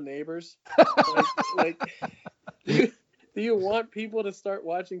all the neighbors? Like, do you, do you want people to start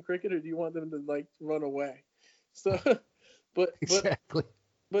watching cricket, or do you want them to like run away? So, but but Exactly.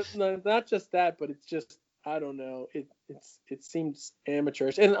 but no, not just that, but it's just, I don't know. It seems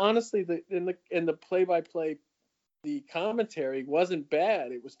amateurish, and honestly, the play by play, the commentary wasn't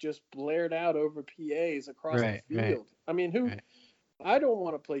bad. It was just blared out over PAs across the Right. Right. field. Who? Right. I don't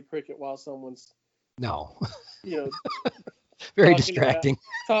want to play cricket while someone's No. you know Very talking about distracting.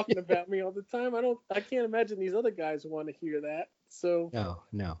 talking about me all the time. I can't imagine these other guys want to hear that. So No.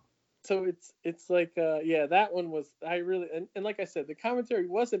 No. so it's like, yeah, that one was, I really, and like I said, the commentary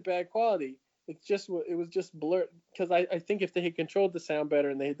wasn't bad quality. It was just blurred, because I think if they had controlled the sound better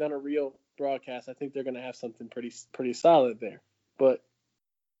and they had done a real broadcast, I think they're going to have something pretty solid there. But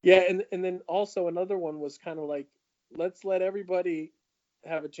yeah, and then also another one was kind of like, let's let everybody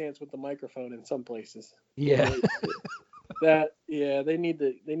have a chance with the microphone in some places. Yeah. That, yeah, they need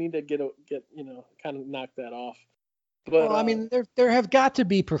to get kind of knock that off. But Well, I mean, there have got to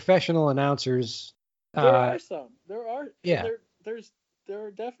be professional announcers. there Uh, are some. There are yeah. there's there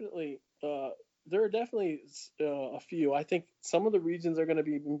are definitely a few. I think some of the regions are going to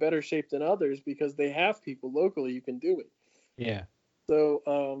be in better shape than others because they have people locally who can do it. Yeah. So,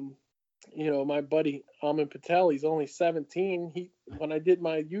 my buddy Amin Patel, he's only 17. When I did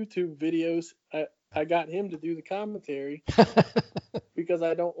my YouTube videos, I got him to do the commentary because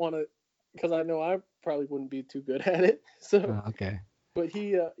I don't want to, because I know I probably wouldn't be too good at it. So, Oh, okay. but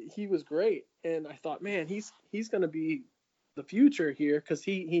he was great, and I thought, man, he's going to be the future here, because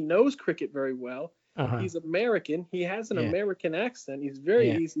he knows cricket very well. Uh-huh. He's American. He has an Yeah. American accent. He's very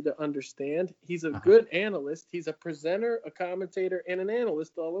Yeah. easy to understand. He's a Uh-huh. good analyst. He's a presenter, a commentator, and an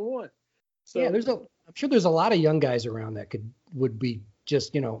analyst all in one. Yeah. So I'm sure there's a lot of young guys around that would be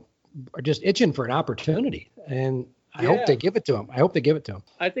just, are just itching for an opportunity. And I hope yeah, they give it to them.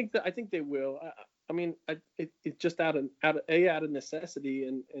 I think they will. It's just out of necessity,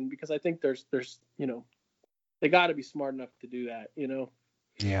 and because I think there's they got to be smart enough to do that.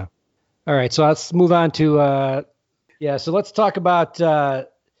 Yeah. All right. So let's move on to, so let's talk about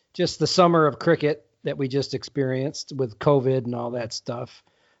just the summer of cricket that we just experienced with COVID and all that stuff.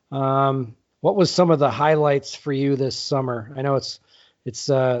 What was some of the highlights for you this summer? I know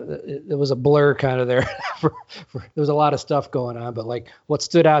it was a blur kind of there. There was a lot of stuff going on, but like, what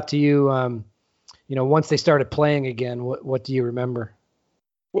stood out to you? Once they started playing again, what do you remember?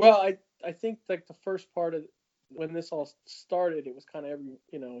 Well, I think like the first part of when this all started, it was kind of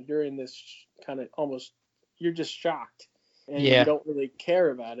you're in this kind of almost, you're just shocked, and you Yeah. don't really care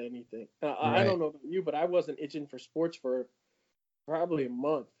about anything. I Right. don't know about you, but I wasn't itching for sports for probably a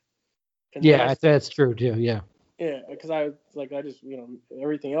month, and then Yeah, that's true too. Yeah. yeah, because I was like, I just,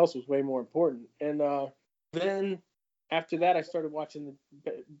 everything else was way more important. And then after that, I started watching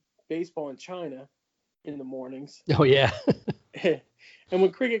the baseball in China in the mornings. Oh yeah. And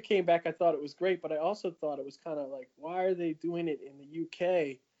when cricket came back, I thought it was great, but I also thought it was kind of like, why are they doing it in the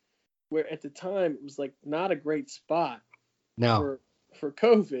UK, where at the time it was like not a great spot No. for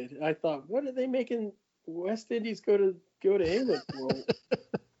COVID? I thought, what are they making West Indies go to England for?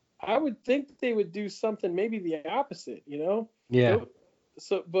 I would think they would do something maybe the opposite, you know? Yeah.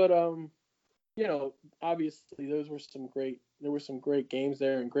 But you know, obviously there were some great games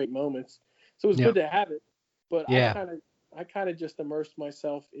there and great moments. So it was good to have it. But I kind of just immersed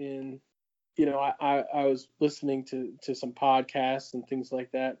myself in, you know, I was listening to some podcasts and things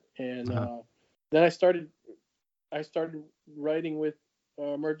like that, and then I started writing with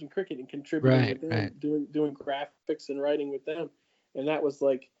Emerging Cricket and contributing with them, doing graphics and writing with them, and that was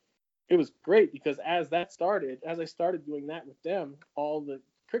like, it was great because as I started doing that with them, all the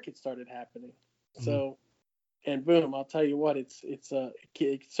cricket started happening. So, and boom, I'll tell you what, it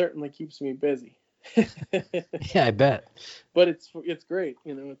certainly keeps me busy. Yeah, I bet. But it's great,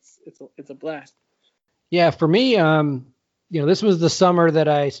 you know. It's a blast. Yeah, for me, you know, this was the summer that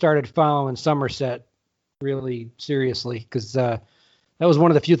I started following Somerset really seriously, because that was one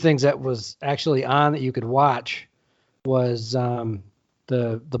of the few things that was actually on that you could watch was the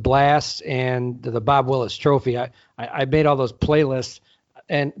Blast and the Bob Willis Trophy. I made all those playlists,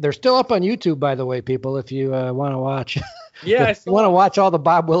 and they're still up on YouTube, by the way, people, if you want to watch. Yeah, if you want to watch all the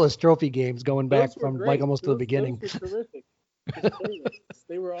Bob Willis Trophy games going back from great. like almost to the beginning. Those were terrific.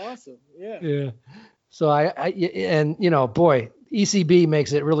 They were awesome. Yeah. Yeah. So and you know, boy, ECB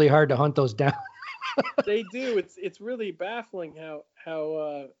makes it really hard to hunt those down. They do. It's really baffling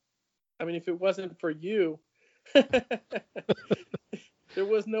how I mean, if it wasn't for you, there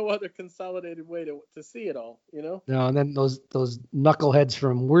was no other consolidated way to see it all, you know? No, and then those knuckleheads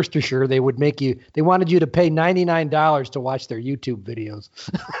from Worcestershire, they wanted you to pay $99 to watch their YouTube videos.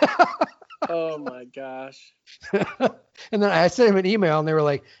 Oh my gosh. And then I sent him an email and they were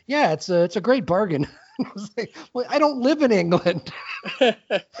like, yeah, it's a great bargain. I was like, well, I don't live in England.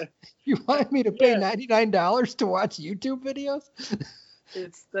 You want me to pay $99 to watch YouTube videos?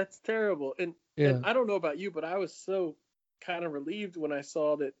 That's terrible. And I don't know about you, but I was so kind of relieved when I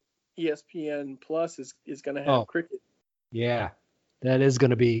saw that ESPN Plus is going to have cricket. Yeah, that is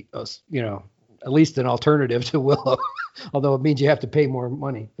going to be, you know, at least an alternative to Willow, although it means you have to pay more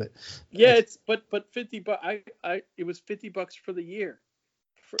money. But yeah, but $50. It was $50 for the year.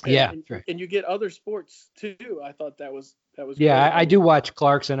 And you get other sports too. I thought that was. Yeah, I do watch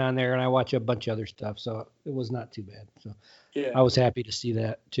Clarkson on there, and I watch a bunch of other stuff, so it was not too bad. So yeah, I was happy to see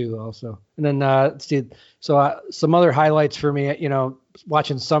that too, also. And then some other highlights for me, you know,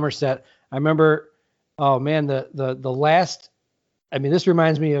 watching Somerset. I remember, oh man, the last. I mean, this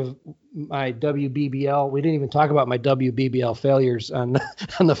reminds me of my WBBL. We didn't even talk about my WBBL failures on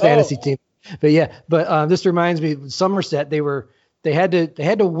the fantasy team, but this reminds me of Somerset. They had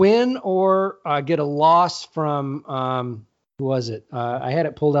to win or get a loss from who was it? I had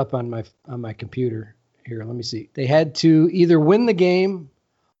it pulled up on my computer here. Let me see. They had to either win the game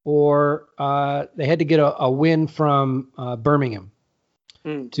or they had to get a win from Birmingham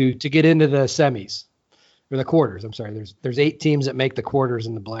to get into the semis or the quarters. I'm sorry. There's 8 teams that make the quarters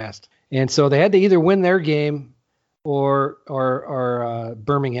in the Blast, and so they had to either win their game or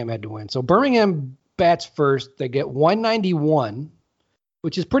Birmingham had to win. So Birmingham bats first. They get 191,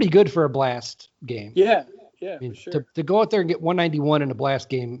 which is pretty good for a Blast game. Yeah, I mean, for sure. To go out there and get 191 in a Blast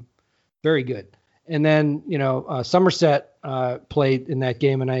game, very good. And then, you know, Somerset played in that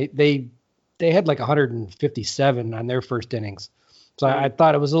game, and they had like 157 on their first innings. So I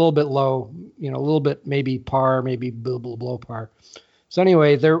thought it was a little bit low, you know, a little bit maybe par, maybe below par. So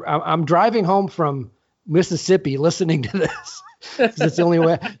anyway, I'm driving home from Mississippi listening to this. It's the only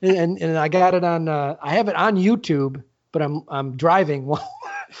way, and I got it on. I have it on YouTube, but I'm driving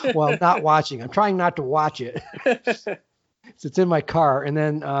while not watching. I'm trying not to watch it. So it's in my car, and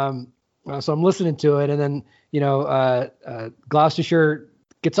then so I'm listening to it, and then you know Gloucestershire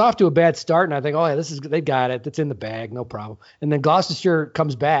gets off to a bad start, and I think, oh yeah, they got it. It's in the bag, no problem. And then Gloucestershire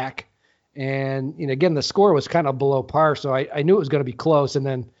comes back, and you know again the score was kind of below par, so I knew it was going to be close, and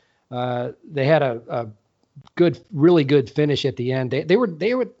then they had a really good finish at the end. They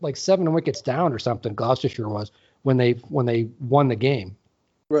were like 7 wickets down or something. Gloucestershire was when they won the game.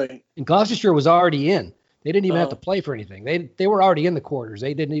 Right. And Gloucestershire was already in. They didn't even have to play for anything. They were already in the quarters.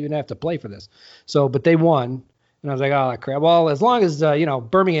 They didn't even have to play for this. So, but they won, and I was like, oh crap. Well, as long as you know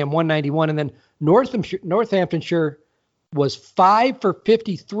Birmingham 191, and then Northamptonshire was 5 for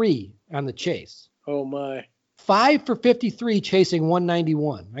 53 on the chase. Oh my. 5 for 53 chasing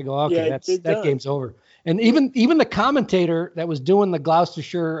 191. I go, okay, that game's over. And even the commentator that was doing the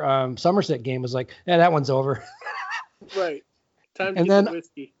Gloucestershire Somerset game was like, yeah, that one's over. Right. Time to get the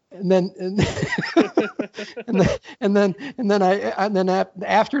whiskey. And then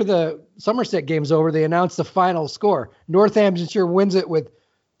after the Somerset game's over, they announced the final score. Northamptonshire wins it with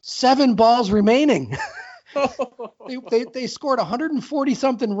 7 balls remaining. They scored 140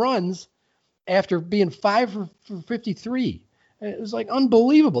 something runs after being 5 for 53. It was like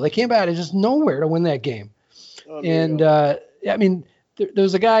unbelievable. They came out of just nowhere to win that game. And I mean, there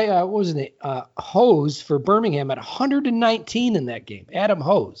was a guy, what was his name? Hose for Birmingham at 119 in that game. Adam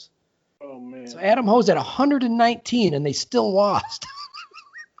Hose. Oh man. So Adam Hose at 119 and they still lost.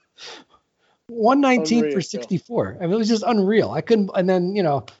 119 Unreal. for 64. I mean, it was just unreal. I couldn't, and then,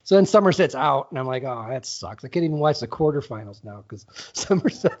 so then Somerset's out, and I'm like, oh, that sucks. I can't even watch the quarterfinals now because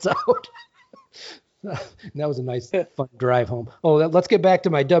Somerset's out. And that was a nice, fun drive home. Oh, let's get back to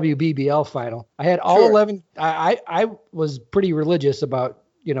my WBBL final. I had all 11. I was pretty religious about,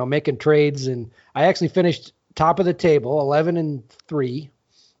 making trades, and I actually finished top of the table, 11-3,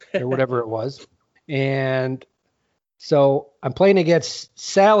 or whatever it was. And so I'm playing against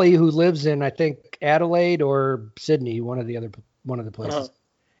Sally, who lives in, I think, Adelaide or Sydney, one of the places. Uh-huh.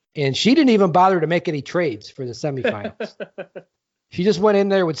 And she didn't even bother to make any trades for the semifinals. She just went in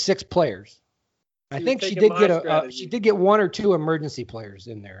there with 6 players. I think she did get 1 or 2 emergency players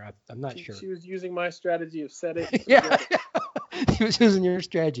in there. I'm not sure. She was using my strategy of set it. Yeah, she was using your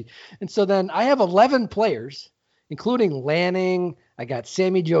strategy. And so then I have 11 players, including Lanning. I got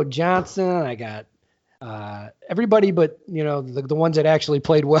Sammy Joe Johnson. I got everybody but, the ones that actually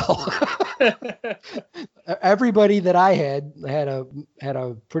played well. Everybody that I had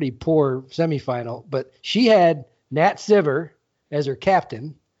a pretty poor semifinal, but she had Nat Siver as her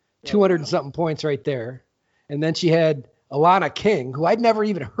captain, 200 and something points right there. And then she had Alana King, who I'd never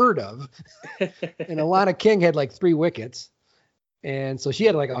even heard of. And Alana King had like 3 wickets. And so she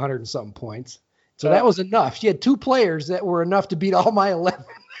had like 100 and something points. So that was enough. She had 2 players that were enough to beat all my 11.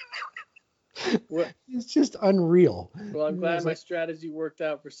 It's just unreal. Well, I'm glad my strategy worked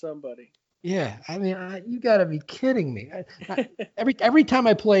out for somebody. Yeah, I mean, you got to be kidding me. Every time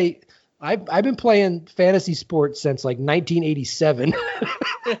I play, I've been playing fantasy sports since like 1987,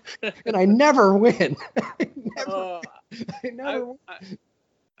 and I never win. I never win.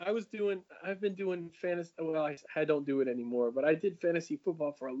 I've been doing fantasy. Well, I don't do it anymore, but I did fantasy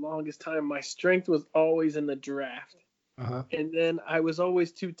football for a longest time. My strength was always in the draft. Uh-huh. And then I was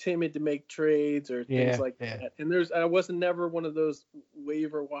always too timid to make trades or things like that. And I wasn't never one of those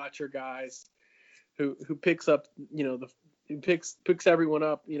waiver watcher guys who picks up, who picks everyone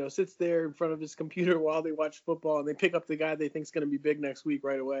up, sits there in front of his computer while they watch football and they pick up the guy they think is going to be big next week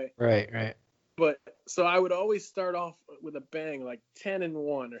right away. Right. But so I would always start off with a bang, like 10-1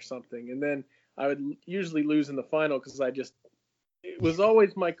 or something. And then I would usually lose in the final because it was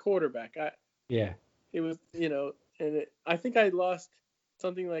always my quarterback. It was, and I think I lost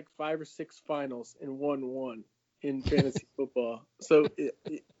something like 5 or 6 finals and won 1 in fantasy football. So,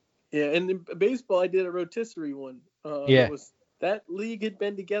 and in baseball, I did a rotisserie one. That league had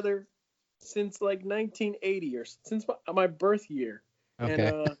been together since like 1980 or since my birth year. Okay.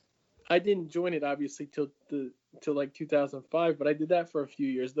 And I didn't join it obviously till like 2005, but I did that for a few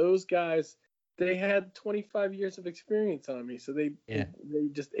years. Those guys, they had 25 years of experience on me, so they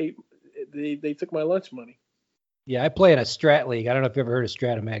just ate. They took my lunch money. Yeah, I play in a Strat League. I don't know if you've ever heard of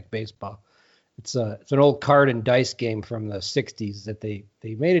Stratomac Baseball. It's an old card and dice game from the 60s that they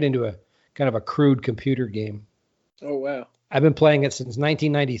made it into a kind of a crude computer game. Oh, wow. I've been playing it since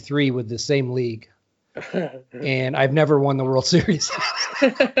 1993 with the same league, and I've never won the World Series.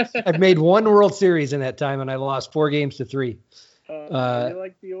 I've made 1 World Series in that time, and I lost 4 games to 3. You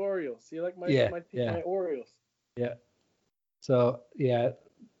like the Orioles. You like my Orioles. Yeah. So, yeah,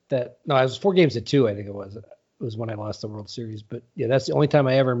 it was 4 games to 2, I think it was. It was when I lost the World Series. But, yeah, that's the only time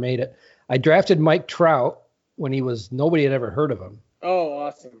I ever made it. I drafted Mike Trout when nobody had ever heard of him. Oh,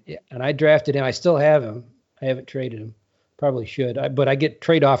 awesome. Yeah, and I drafted him. I still have him. I haven't traded him. Probably should. But I get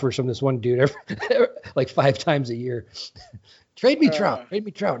trade offers from this one dude like 5 times a year. Trade me Trout.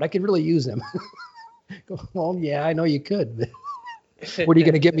 I could really use him. Well, yeah, I know you could. What are you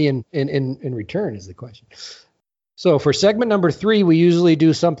going to get me in return is the question. So for segment number 3, we usually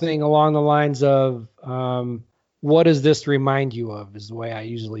do something along the lines of what does this remind you of is the way I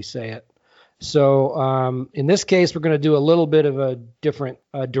usually say it. So in this case, we're going to do a little bit of a different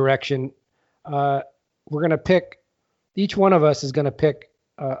direction. We're going to pick, each one of us is going to pick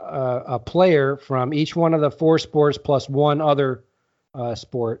a player from each one of the 4 sports plus 1 other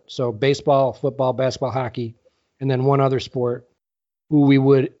sport. So baseball, football, basketball, hockey, and then 1 other sport who we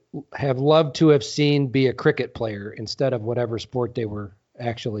would have loved to have seen be a cricket player instead of whatever sport they were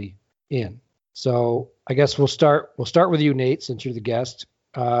actually in. So I guess we'll start with you, Nate, since you're the guest.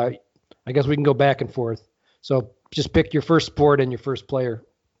 I guess we can go back and forth. So just pick your first sport and your first player.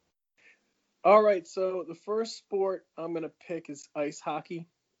 All right. So the first sport I'm going to pick is ice hockey.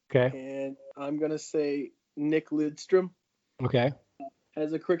 Okay. And I'm going to say Nick Lidstrom Okay.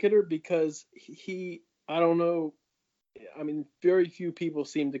 as a cricketer because I don't know, I mean, very few people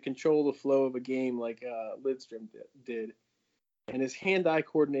seem to control the flow of a game like Lidstrom did. And his hand-eye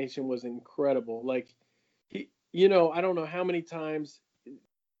coordination was incredible. Like, I don't know how many times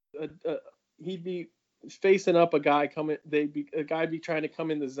he'd be facing up a guy a guy be trying to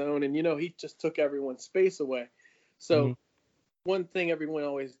come in the zone, and he just took everyone's space away. So one thing everyone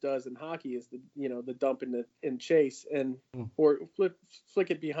always does in hockey is the dump and chase or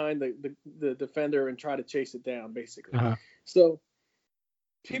flick it behind the defender and try to chase it down, basically. Uh-huh. So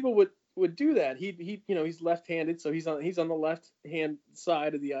people would do that. He's left-handed, so he's on the left-hand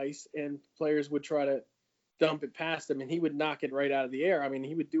side of the ice, and players would try to dump it past him, and he would knock it right out of the air. I mean,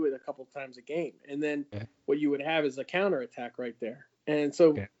 he would do it a couple times a game, and then what you would have is a counterattack right there. And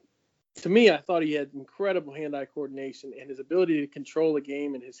so, to me, I thought he had incredible hand-eye coordination, and his ability to control the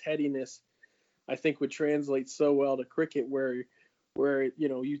game and his headiness, I think, would translate so well to cricket, where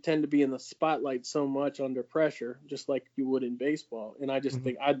you tend to be in the spotlight so much under pressure, just like you would in baseball. And I just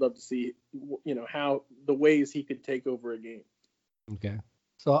think I'd love to see, how the ways he could take over a game. Okay.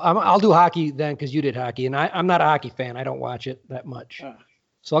 So I'll do hockey then because you did hockey, and I'm not a hockey fan. I don't watch it that much.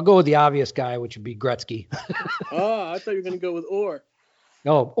 So I'll go with the obvious guy, which would be Gretzky. I thought you were going to go with Orr.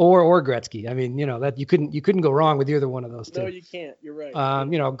 No, or Gretzky. I mean, that you couldn't go wrong with either one of those two. No, you can't. You're right.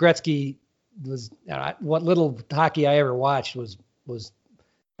 Gretzky was what little hockey I ever watched was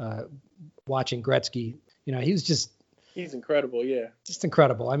watching Gretzky. He's incredible. Yeah, just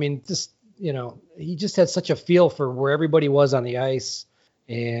incredible. I mean, he just had such a feel for where everybody was on the ice.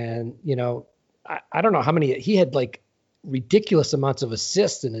 And, I don't know how many, he had like ridiculous amounts of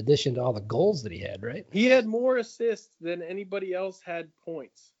assists in addition to all the goals that he had, right? He had more assists than anybody else had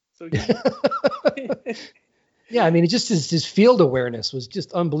points. So yeah, I mean, just his field awareness was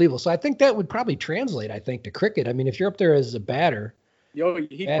just unbelievable. So I think that would probably translate, to cricket. I mean, if you're up there as a batter,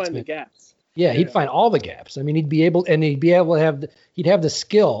 he'd find the gaps. Yeah, he'd find all the gaps. I mean, he'd have the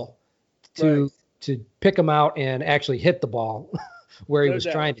skill to pick them out and actually hit the ball where he was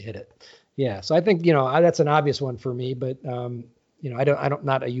trying to hit it. Yeah. So I think, that's an obvious one for me, but, I'm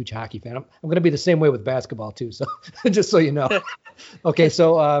not a huge hockey fan. I'm going to be the same way with basketball too. So just so you know. Okay.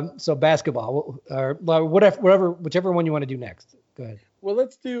 So basketball, or whichever one you want to do next. Go ahead. Well,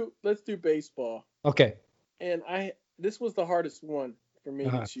 let's do baseball. Okay. And this was the hardest one for me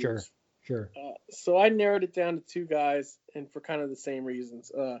to choose. Sure. So I narrowed it down to two guys, and for kind of the same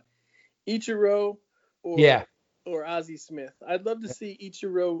reasons. Ichiro or Ozzie Smith. I'd love to see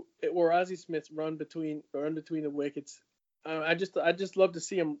Ichiro or Ozzie Smith run between the wickets. I just love to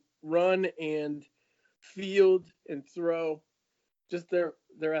see him run and field and throw, just their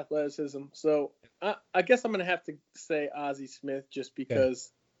athleticism. So I guess I'm gonna have to say Ozzie Smith just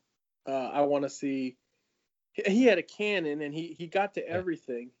because I want to see. He had a cannon and he got to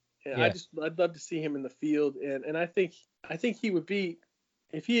everything. And I'd love to see him in the field, and I think he would be.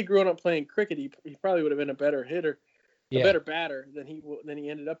 If he had grown up playing cricket, he probably would have been a better hitter, a better batter than he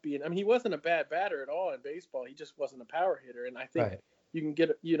ended up being. I mean, he wasn't a bad batter at all in baseball. He just wasn't a power hitter. And I think you can get,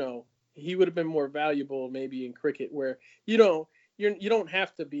 he would have been more valuable maybe in cricket where, you don't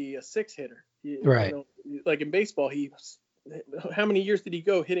have to be a six hitter. Right. Like in baseball, how many years did he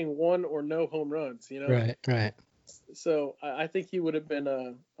go hitting one or no home runs? Right. So I think he would have been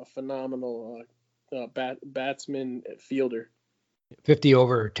a phenomenal batsman, fielder. 50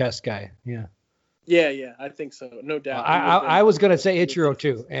 over test guy. Yeah. Yeah, I think so. No doubt. I was going to say Ichiro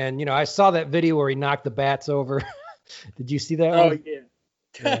too. And, I saw that video where he knocked the bats over. Did you see that one? Oh,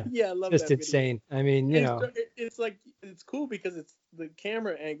 yeah. Yeah, I love just that insane. Video. I mean, it's cool because it's the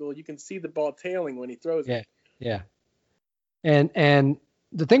camera angle. You can see the ball tailing when he throws it. Yeah. And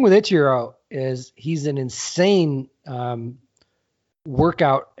the thing with Ichiro is he's an insane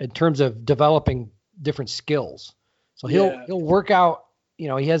workout in terms of developing different skills. So he'll work out, he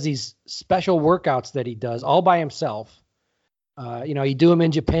has these special workouts that he does all by himself. He'd do them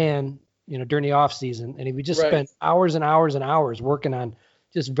in Japan, during the off season, and he would just spend hours and hours and hours working on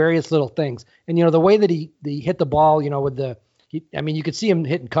just various little things. And, the way that he hit the ball, you could see him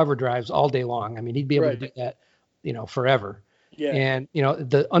hitting cover drives all day long. I mean, he'd be able to do that, forever. Yeah. And,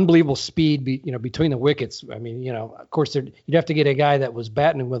 the unbelievable speed, between the wickets. I mean, of course, you'd have to get a guy that was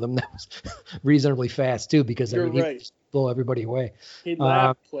batting with him that was reasonably fast too, because he'd just blow everybody away. He'd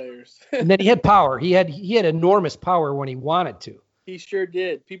lap players. And then he had power. He had enormous power when he wanted to. He sure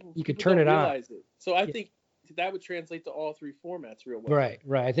did. You could turn it on. It. So I think that would translate to all three formats real well.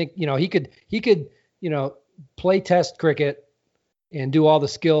 Right. I think, he could, play test cricket and do all the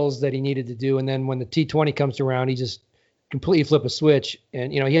skills that he needed to do. And then when the T20 comes around, he just completely flip a switch,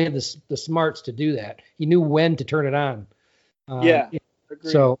 and he had the smarts to do that. He knew when to turn it on. Agreed.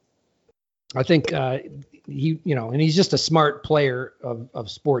 So I think and he's just a smart player of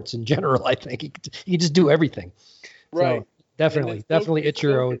sports in general. I think he just do everything. Right. So definitely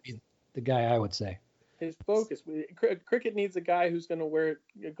Ichiro would be the guy I would say. His focus. Cricket needs a guy who's going to wear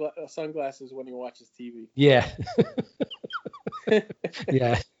sunglasses when he watches TV. Yeah.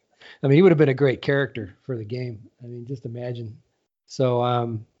 Yeah. I mean, he would have been a great character for the game. I mean, just imagine. So,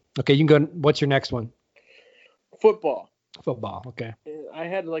 okay, you can go. What's your next one? Football. Okay. I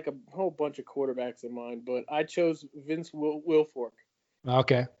had like a whole bunch of quarterbacks in mind, but I chose Vince Wilfork.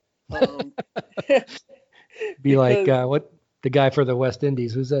 Okay. Be like what the guy for the West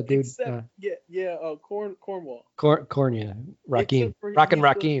Indies? Who's that dude? Cornwall. Raheem.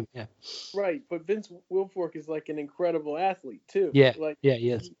 Raheem. Yeah. Right, but Vince Wilfork is like an incredible athlete too. Yeah. Like, yeah,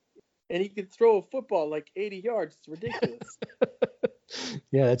 he is. And he could throw a football like 80 yards. It's ridiculous.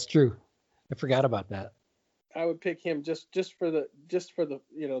 Yeah, that's true. I forgot about that. I would pick him just for the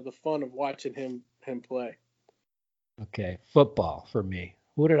the fun of watching him play. Okay, football for me.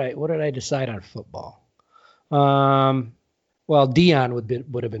 What did I decide on football? Well, Dion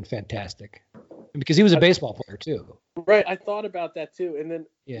would have been fantastic because he was a baseball player too. Right, I thought about that too, and then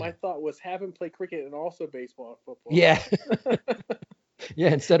my thought was have him play cricket and also baseball and football. Yeah. Yeah,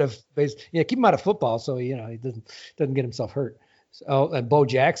 instead of keep him out of football so he doesn't get himself hurt. So, and Bo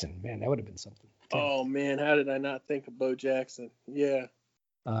Jackson, man, that would have been something. Oh man, how did I not think of Bo Jackson? Yeah,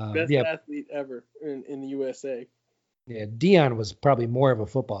 best athlete ever in the USA. Yeah, Dion was probably more of a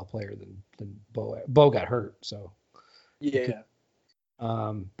football player than Bo. Bo got hurt, so yeah.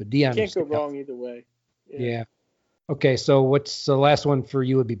 But Dion can't go wrong either way. Yeah. Okay, so what's the last one for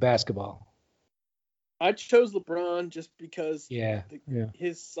you? Would be basketball. I chose LeBron just because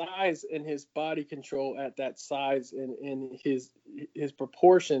his size and his body control at that size and his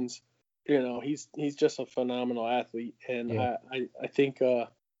proportions, he's just a phenomenal athlete. And I think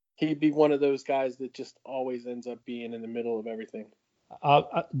he'd be one of those guys that just always ends up being in the middle of everything.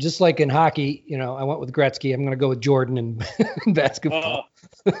 Just like in hockey, I went with Gretzky. I'm going to go with Jordan in basketball.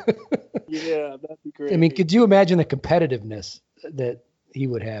 Yeah, that'd be great. I mean, could you imagine the competitiveness that he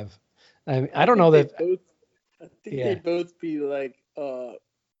would have? I mean, I don't know that. I think they'd both be like.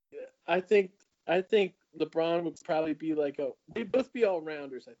 I think LeBron would probably be like they'd both be all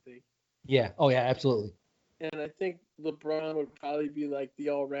rounders. I think. Yeah. Oh yeah, absolutely. And I think LeBron would probably be like the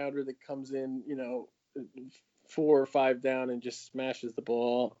all rounder that comes in, 4 or 5 down and just smashes the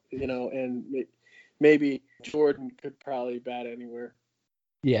ball, and maybe Jordan could probably bat anywhere.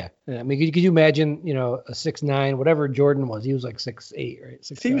 Yeah. I mean, could you imagine, a 6'9", whatever Jordan was? He was like 6'8", right?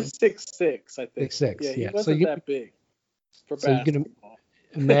 6'7". He was 6'6", I think. 6'6", yeah. He wasn't that big for basketball.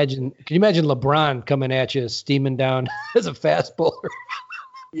 Can you imagine LeBron coming at you, steaming down as a fast bowler?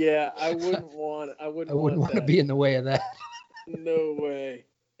 Yeah, I wouldn't want to be in the way of that. No way.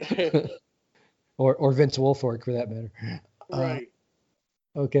 or Vince Wilfork for that matter. Right.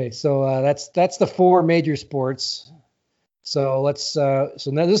 Okay, so that's the 4 major sports. So let's so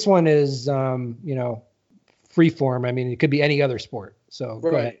now this one is free form. I mean, it could be any other sport. So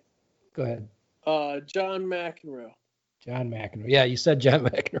right. Go ahead. John McEnroe. John McEnroe. Yeah, you said John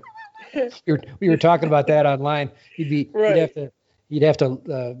McEnroe. we were talking about that online. He'd have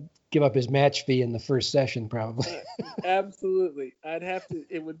to give up his match fee in the first session probably. Absolutely. I'd have to.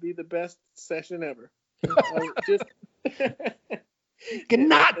 It would be the best session ever. You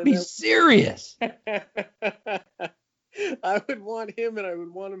cannot be serious. I would want him, and I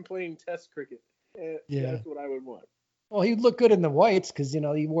would want him playing Test cricket. That's what I would want. Well, he'd look good in the whites because he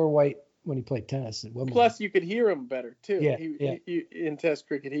wore white when he played tennis at Wimbledon. Plus, you could hear him better too. Yeah, He, in Test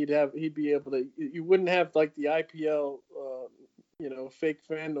cricket, he'd be able to. You wouldn't have like the IPL, fake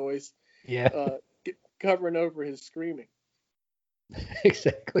fan noise. Yeah. Covering over his screaming.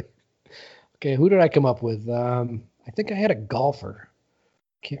 Exactly. Okay, who did I come up with? I think I had a golfer.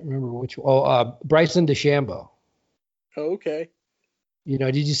 Can't remember which one. Oh, Bryson DeChambeau. Oh, okay.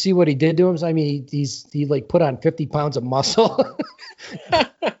 Did you see what he did to him? I mean, he like put on 50 pounds of muscle.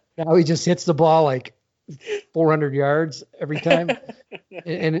 Now he just hits the ball like 400 yards every time.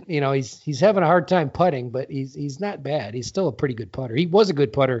 and he's having a hard time putting, but he's not bad. He's still a pretty good putter. He was a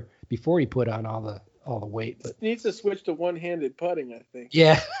good putter before he put on all the weight. But he needs to switch to one-handed putting, I think.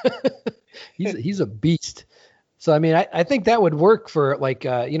 Yeah. he's a beast. So, I mean, I think that would work for like,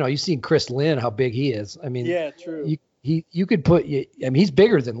 you've seen Chris Lynn, how big he is. I mean, yeah, true. You could he's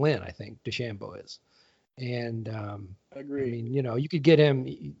bigger than Lynn, I think DeChambeau is. And, agree. I mean, you could get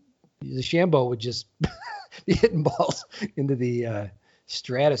him, DeChambeau would just be hitting balls into the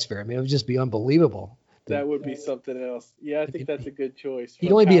stratosphere. I mean, it would just be unbelievable. That would be something else. Yeah, I think that's a good choice.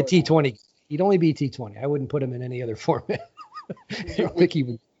 He'd only be a T20. He'd only be a T20. I wouldn't put him in any other format. I don't think he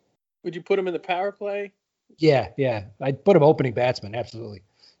would. Would you put him in the power play? Yeah. I'd put him opening batsman, absolutely.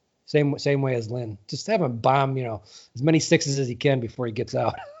 Same way as Lynn. Just have him bomb, as many sixes as he can before he gets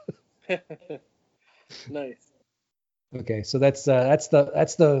out. Nice. Okay, so that's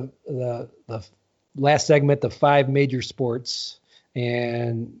the last segment, the 5 major sports,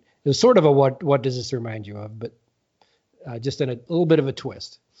 and it was sort of a what does this remind you of, but just in a little bit of a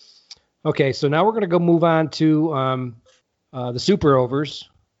twist. Okay, so now we're going to go move on to the super overs.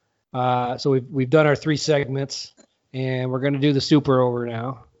 So we've done our 3 segments, and we're going to do the super over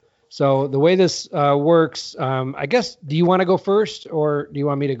now. So the way this works, I guess, do you want to go first or do you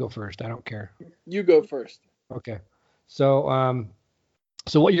want me to go first? I don't care. You go first. Okay. So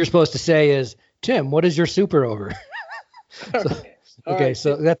what you're supposed to say is, Tim, what is your super over?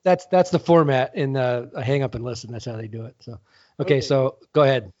 So that's the format in Hang Up and Listen. That's how they do it. So, okay. So go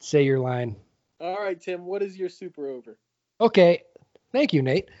ahead, say your line. All right, Tim, what is your super over? Okay. Thank you,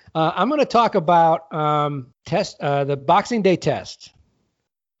 Nate. I'm going to talk about the Boxing Day test.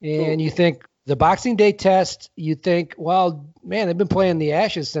 And cool. You think the Boxing Day test, you think, well, man, they've been playing the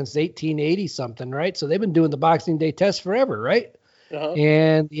Ashes since 1880 something, right? So they've been doing the Boxing Day test forever, right? Uh-huh.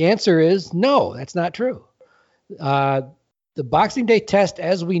 And the answer is no, that's not true. The Boxing Day test,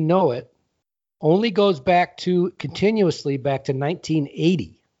 as we know it, only goes continuously back to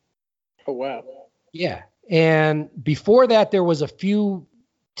 1980. Oh, wow. Yeah. And before that, there was a few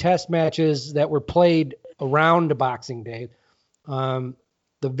test matches that were played around Boxing Day.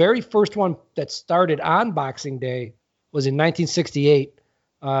 The very first one that started on Boxing Day was in 1968.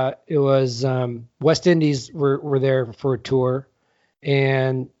 It was West Indies were there for a tour,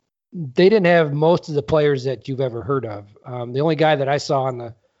 and they didn't have most of the players that you've ever heard of. The only guy that I saw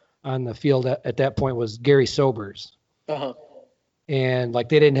on the field at that point was Gary Sobers. Uh-huh. And they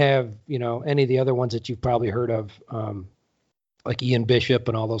didn't have, any of the other ones that you've probably heard of, like Ian Bishop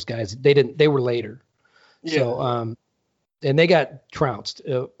and all those guys. They were later. Yeah. So, and they got trounced.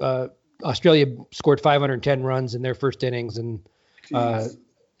 Australia scored 510 runs in their first innings, and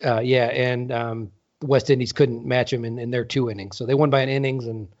West Indies couldn't match them in their 2 innings. So they won by an innings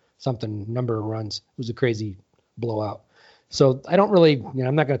and number of runs. It was a crazy blowout. So I don't really,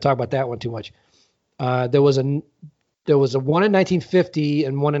 I'm not going to talk about that one too much. There was a one in 1950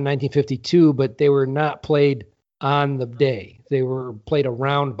 and one in 1952, but they were not played on the day. They were played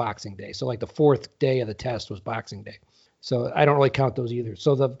around Boxing Day. So the 4th day of the test was Boxing Day. So I don't really count those either.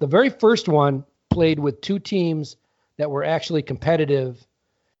 So the very first one played with 2 teams that were actually competitive,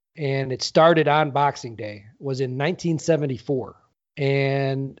 and it started on Boxing Day, was in 1974.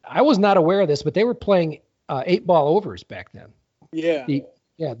 And I was not aware of this, but they were playing 8-ball overs back then. Yeah. The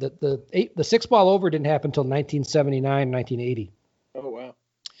 6-ball over didn't happen until 1979, 1980. Oh, wow.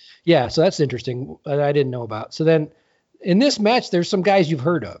 Yeah, so that's interesting. I didn't know about. So then in this match, there's some guys you've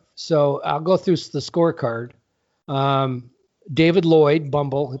heard of. So I'll go through the scorecard. David Lloyd,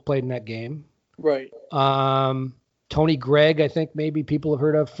 Bumble, who played in that game. Right. Tony Gregg, I think maybe people have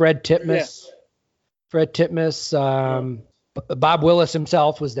heard of. Fred Titmus. Yeah. Fred Titmus. Bob Willis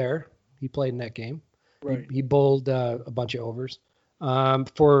himself was there. He played in that game. Right. He bowled a bunch of overs.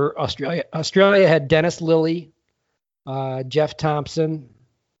 For Australia had Dennis Lilly, Jeff Thompson.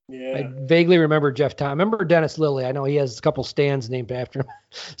 Yeah. I vaguely remember Jeff Thompson. I remember Dennis Lilly. I know he has a couple stands named after him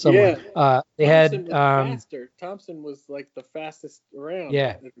somewhere. Yeah. They Thompson had faster. Thompson was the fastest around.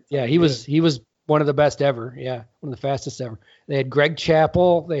 Yeah. Yeah. He was one of the best ever. Yeah. One of the fastest ever. They had Greg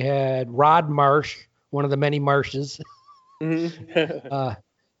Chappell. They had Rod Marsh, one of the many Marshes. Mm-hmm.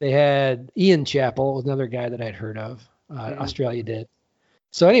 They had Ian Chappell, was another guy that I'd heard of. Australia did.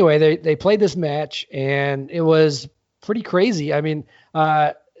 So anyway, they played this match, and it was pretty crazy. I mean,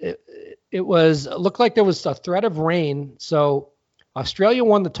 it looked like there was a threat of rain. So Australia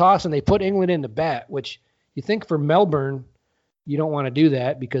won the toss, and they put England in the bat, which you think for Melbourne, you don't want to do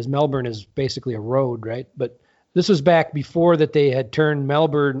that because Melbourne is basically a road, right? But this was back before that they had turned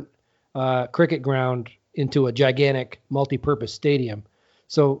Melbourne cricket ground into a gigantic multi-purpose stadium.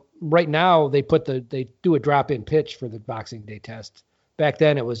 So right now they do a drop-in pitch for the Boxing Day test. Back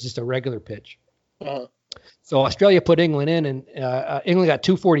then it was just a regular pitch. Uh-huh. So Australia put England in, and England got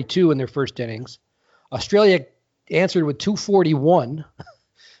 242 in their first innings. Australia answered with 241,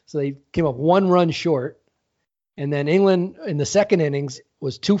 so they came up 1 run short. And then England in the second innings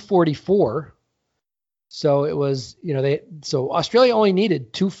was 244. So it was, so Australia only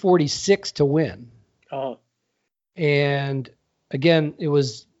needed 246 to win. Uh-huh. And again, it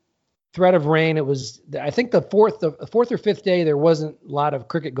was threat of rain. It was, I think the fourth or fifth day, there wasn't a lot of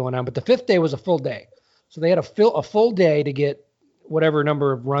cricket going on, but the 5th day was a full day. So they had a full day to get whatever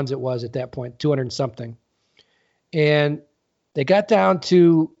number of runs it was at that point, 200 and something. And they got down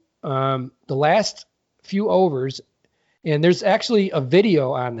to the last few overs, and there's actually a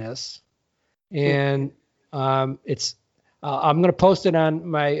video on this, and it's I'm going to post it on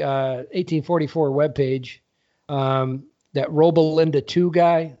my 1844 webpage. That Robolinda 2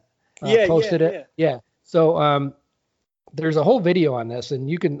 guy posted it. Yeah. So there's a whole video on this,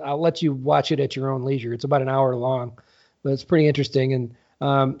 and I'll let you watch it at your own leisure. It's about an hour long, but it's pretty interesting.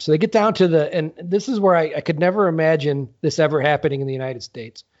 And so they get down to and this is where I could never imagine this ever happening in the United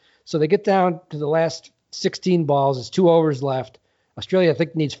States. So they get down to the last 16 balls. It's 2 overs left. Australia, I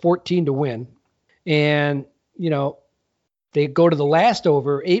think, needs 14 to win. And, they go to the last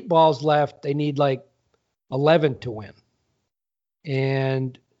over, 8 balls left. They need like 11 to win.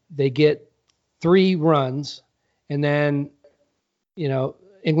 And they get 3 runs. And then,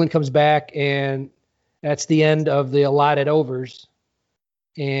 England comes back, and that's the end of the allotted overs.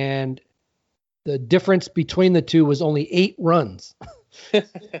 And the difference between the two was only 8 runs.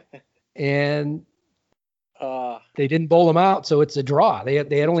 And they didn't bowl them out, so it's a draw. They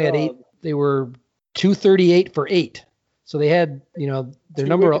had only had 8. They were 238 for 8. So they had, their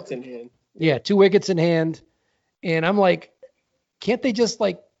number of 2 wickets in hand. And I'm like, can't they just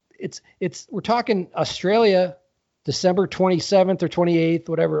we're talking Australia, December 27th or 28th,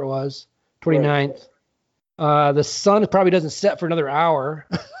 whatever it was, 29th. Right. The sun probably doesn't set for another hour.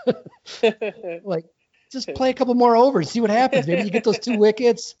 Just play a couple more overs, see what happens. Maybe you get those 2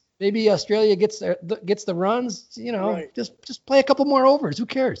 wickets. Maybe Australia gets the runs. Right. Just play a couple more overs. Who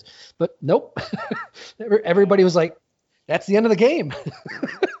cares? But nope. Everybody was like, that's the end of the game.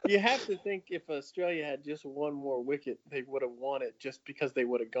 You have to think if Australia had just 1 more wicket, they would have won it just because they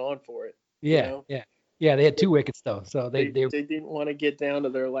would have gone for it. Yeah, yeah. They had 2 wickets though, so they didn't want to get down to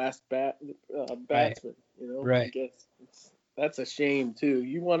their last batsman. Right. I guess that's a shame too.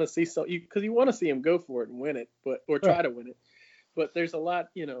 You want to see because you want to see him go for it and win it, or try to win it. But there's a lot,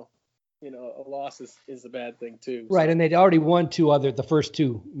 a loss is a bad thing too. Right, and they'd already won the first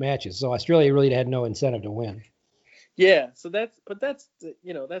 2 matches, so Australia really had no incentive to win. Yeah, so that's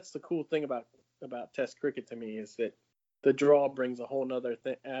the cool thing about Test cricket to me is that the draw brings a whole nother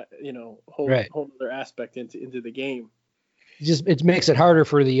thing, whole nother aspect into the game. It makes it harder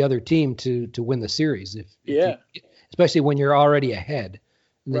for the other team to win the series especially when you're already ahead.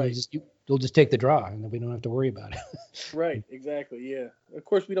 And then you'll just take the draw, and then we don't have to worry about it. Right, exactly. Yeah, of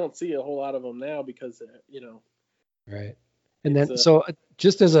course we don't see a whole lot of them now because Right, and then so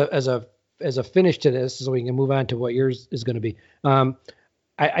just as a finish to this, so we can move on to what yours is going to be.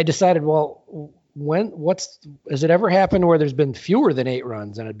 I decided, well, has it ever happened where there's been fewer than 8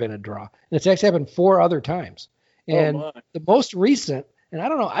 runs and it had been a draw? And it's actually happened 4 other times. And the most recent, and I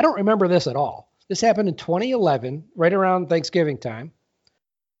don't know, I don't remember this at all. This happened in 2011, right around Thanksgiving time.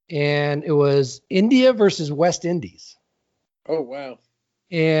 And it was India versus West Indies. Oh, wow.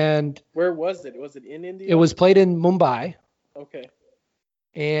 And where was it? Was it in India? It was played in Mumbai. Okay.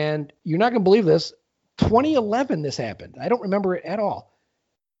 And you're not going to believe this. 2011, this happened. I don't remember it at all.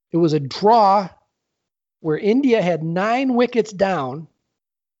 It was a draw where India had 9 wickets down,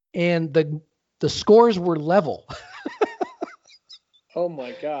 and the scores were level. Oh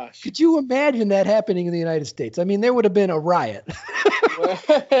my gosh! Could you imagine that happening in the United States? I mean, there would have been a riot.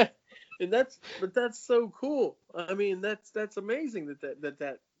 And that's so cool. I mean, that's amazing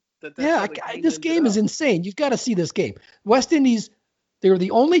that. Yeah, this game is insane. You've got to see this game. West Indies, they were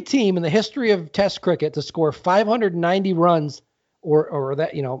the only team in the history of Test cricket to score 590 runs, or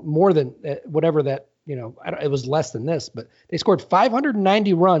that, more than whatever that, it was less than this, but they scored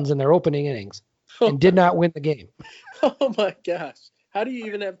 590 runs in their opening innings and did not win the game. Oh my gosh. How do you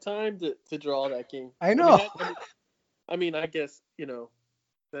even have time to draw that game? I know. I guess,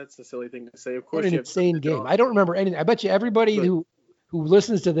 that's a silly thing to say. Of course, what an insane game. I don't remember anything. I bet you everybody who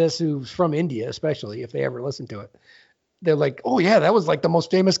listens to this, who's from India, especially if they ever listen to it, they're like, oh yeah, that was like the most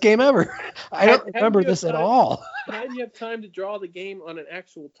famous game ever. I don't remember this at all. How do you have time to draw the game on an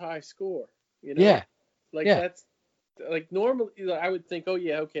actual tie score? Yeah. That's like normally I would think, oh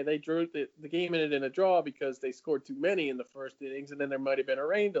yeah, okay, they drew the game ended in a draw because they scored too many in the first innings, and then there might have been a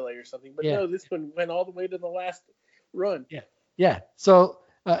rain delay or something. But no, this one went all the way to the last run. Yeah. So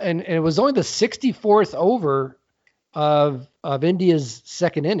and it was only the 64th over of India's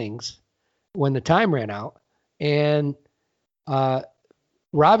second innings when the time ran out, and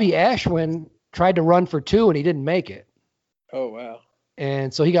Ravi Ashwin tried to run for 2 and he didn't make it. Oh wow!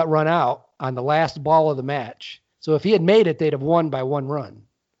 And so he got run out on the last ball of the match. So if he had made it, they'd have won by 1 run.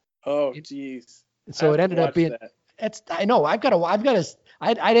 Oh, geez. So it ended up being I know I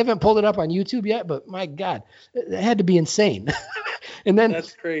haven't pulled it up on YouTube yet, but my God, it had to be insane. And then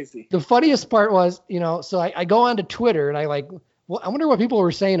that's crazy. The funniest part was, so I go onto Twitter and I wonder what people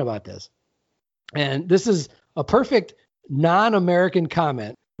were saying about this. And this is a perfect non-American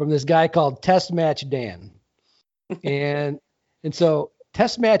comment from this guy called Test Match Dan. And so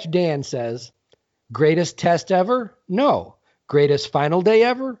Test Match Dan says, greatest test ever? No. Greatest final day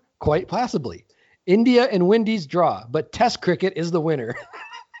ever? Quite possibly. India and Windies draw, but Test cricket is the winner.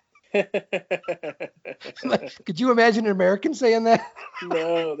 Could you imagine an American saying that?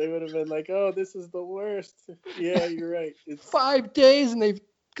 No, they would have been like, oh, this is the worst. Yeah, you're right. It's 5 days and they've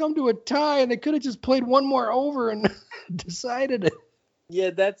come to a tie and they could have just played one more over and decided it.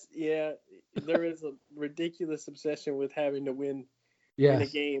 Yeah, there is a ridiculous obsession with having to win in a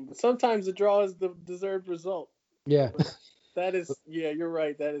game. But sometimes the draw is the deserved result. Yeah. But that is, you're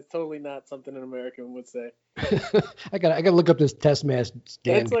right. That is totally not something an American would say. I gotta look up this Test Match.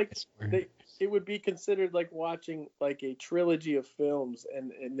 It's like it would be considered like watching like a trilogy of films,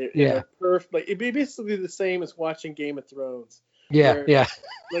 and they're perfect. Like it'd be basically the same as watching Game of Thrones. Yeah.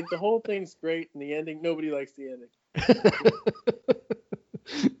 Like the whole thing's great, and the ending, nobody likes the ending.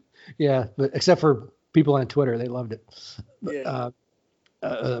 Yeah, but except for people on Twitter, they loved it. Yeah.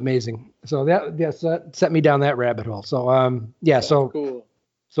 Amazing. So that set me down that rabbit hole. So That's cool.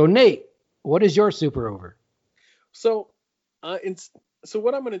 So Nate, what is your super over? So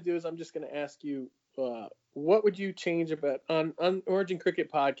what I'm going to do is I'm just going to ask you, what would you change about on Origin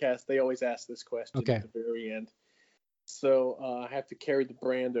Cricket Podcast? They always ask this question at the very end. So I have to carry the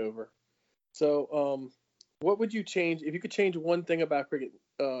brand over. So what would you change if you could change one thing about cricket?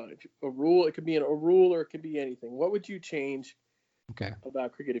 A rule, it could be a rule or it could be anything. What would you change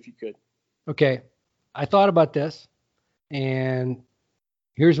about cricket if you could? Okay. I thought about this, and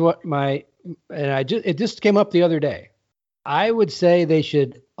here's what it just came up the other day. I would say they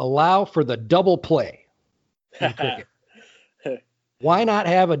should allow for the double play in cricket. Why not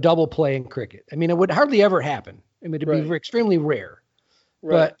have a double play in cricket? I mean, it would hardly ever happen. I mean, it'd be extremely rare.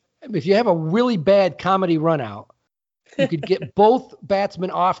 Right. But if you have a really bad comedy run out, you could get both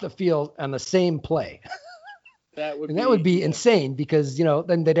batsmen off the field on the same play. That would be insane because,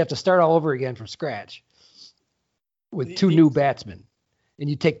 then they'd have to start all over again from scratch with two new batsmen. And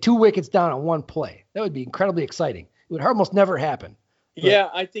you take 2 wickets down on one play. That would be incredibly exciting. It would almost never happen. Yeah,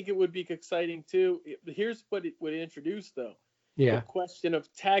 I think it would be exciting too. Here's what it would introduce, though. Yeah. The question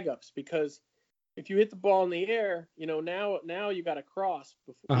of tag ups, because if you hit the ball in the air, now you got to cross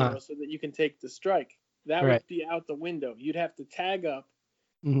before, so that you can take the strike. That would be out the window. You'd have to tag up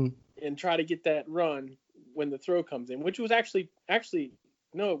and try to get that run when the throw comes in, which was actually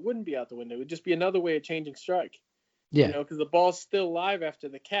no, it wouldn't be out the window. It would just be another way of changing strike. Yeah. Because the ball's still live after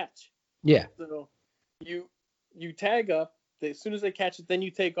the catch. Yeah. So you tag up as soon as they catch it, then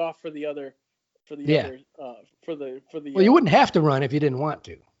you take off for the other. Well, you wouldn't have to run if you didn't want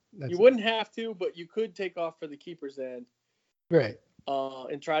to. You wouldn't have to, but you could take off for the keeper's end. Right.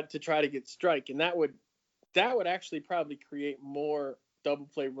 And try to get strike, and that would actually probably create more double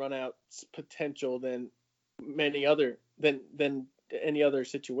play runouts potential than any other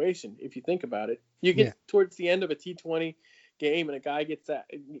situation. If you think about it, you get towards the end of a T20 game and a guy gets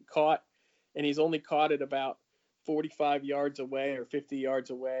caught, and he's only caught it about 45 yards away or 50 yards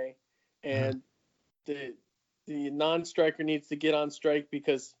away, and the non-striker needs to get on strike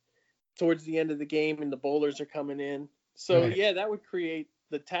because towards the end of the game and the bowlers are coming in. So that would create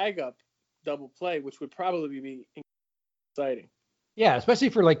the tag up double play, which would probably be exciting. Yeah, especially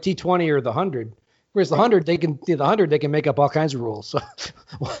for like T20 or the 100. Whereas the 100, they can make up all kinds of rules. So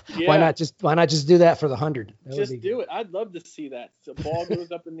why not just do that for the 100? Do it. I'd love to see that. The ball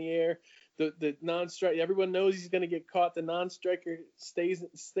goes up in the air. The non-strike. Everyone knows he's going to get caught. The non-striker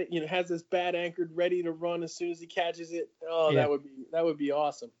has his bat anchored, ready to run as soon as he catches it. Oh, that would be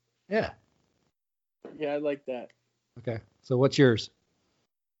awesome. Yeah. Yeah, I like that. Okay. So what's yours?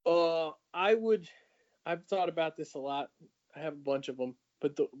 I've thought about this a lot. I have a bunch of them,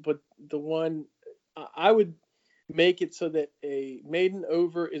 but the one I would make it so that a maiden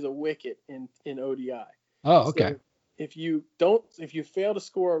over is a wicket in ODI. Oh, okay. So if you fail to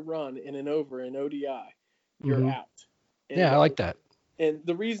score a run in an over in ODI, you're out. And I like that. And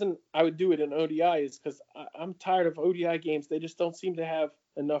the reason I would do it in ODI is because I'm tired of ODI games. They just don't seem to have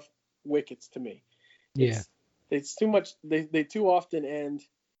enough wickets to me. It's too much. They too often end,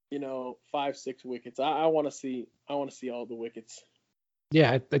 5-6 wickets. I want to see all the wickets. Yeah,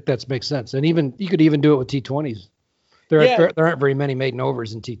 I think that makes sense. And even you could even do it with T20s There aren't very many maiden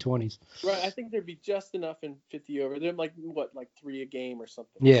overs in T20s. Right. I think there'd be just enough in 50 over. They're like 3 a game or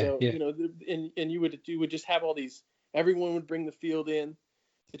something. Yeah. So, yeah. you know, and you would just have all these. Everyone would bring the field in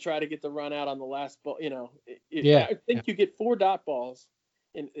to try to get the run out on the last ball. You know. I think you get 4 dot balls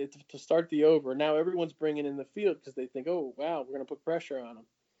to start the over. Now everyone's bringing in the field because they think, oh wow, we're going to put pressure on them.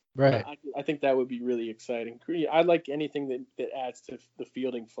 Right. I think that would be really exciting. I like anything that adds to the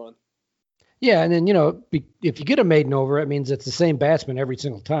fielding fun. Yeah, and then, you know, if you get a maiden over, it means it's the same batsman every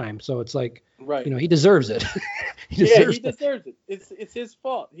single time. So it's like, right. You know, he deserves it. he deserves it. It's his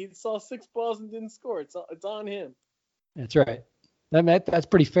fault. He saw 6 balls and didn't score. It's on him. That's right. That's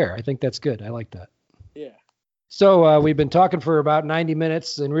pretty fair. I think that's good. I like that. Yeah. So we've been talking for about 90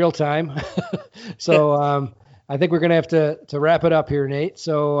 minutes in real time. So I think we're going to have to wrap it up here, Nate.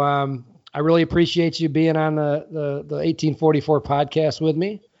 So I really appreciate you being on the 1844 podcast with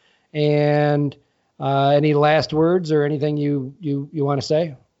me. And any last words or anything you want to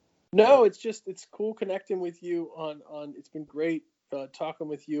say? No, it's cool connecting with you on it's been great talking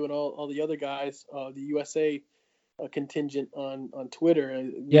with you and all the other guys, the USA contingent on Twitter.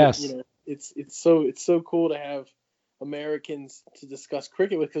 Yes. You know, it's so cool to have Americans to discuss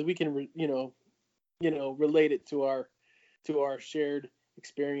cricket with, because we can relate it to our shared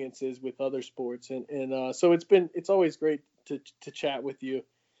experiences with other sports, and so it's always great to chat with you.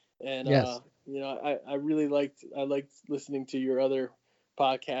 And yes. I really liked listening to your other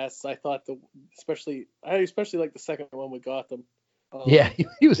podcasts. I thought I especially liked the second one with Gotham. Yeah,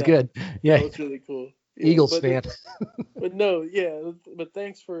 he was good. Yeah, that was really cool. Eagles fan. But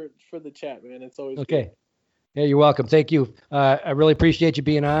thanks for the chat, man. It's always okay. good. Yeah, you're welcome. Thank you. I really appreciate you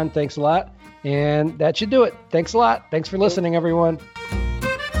being on. Thanks a lot. And that should do it. Thanks a lot. Thanks for listening, everyone.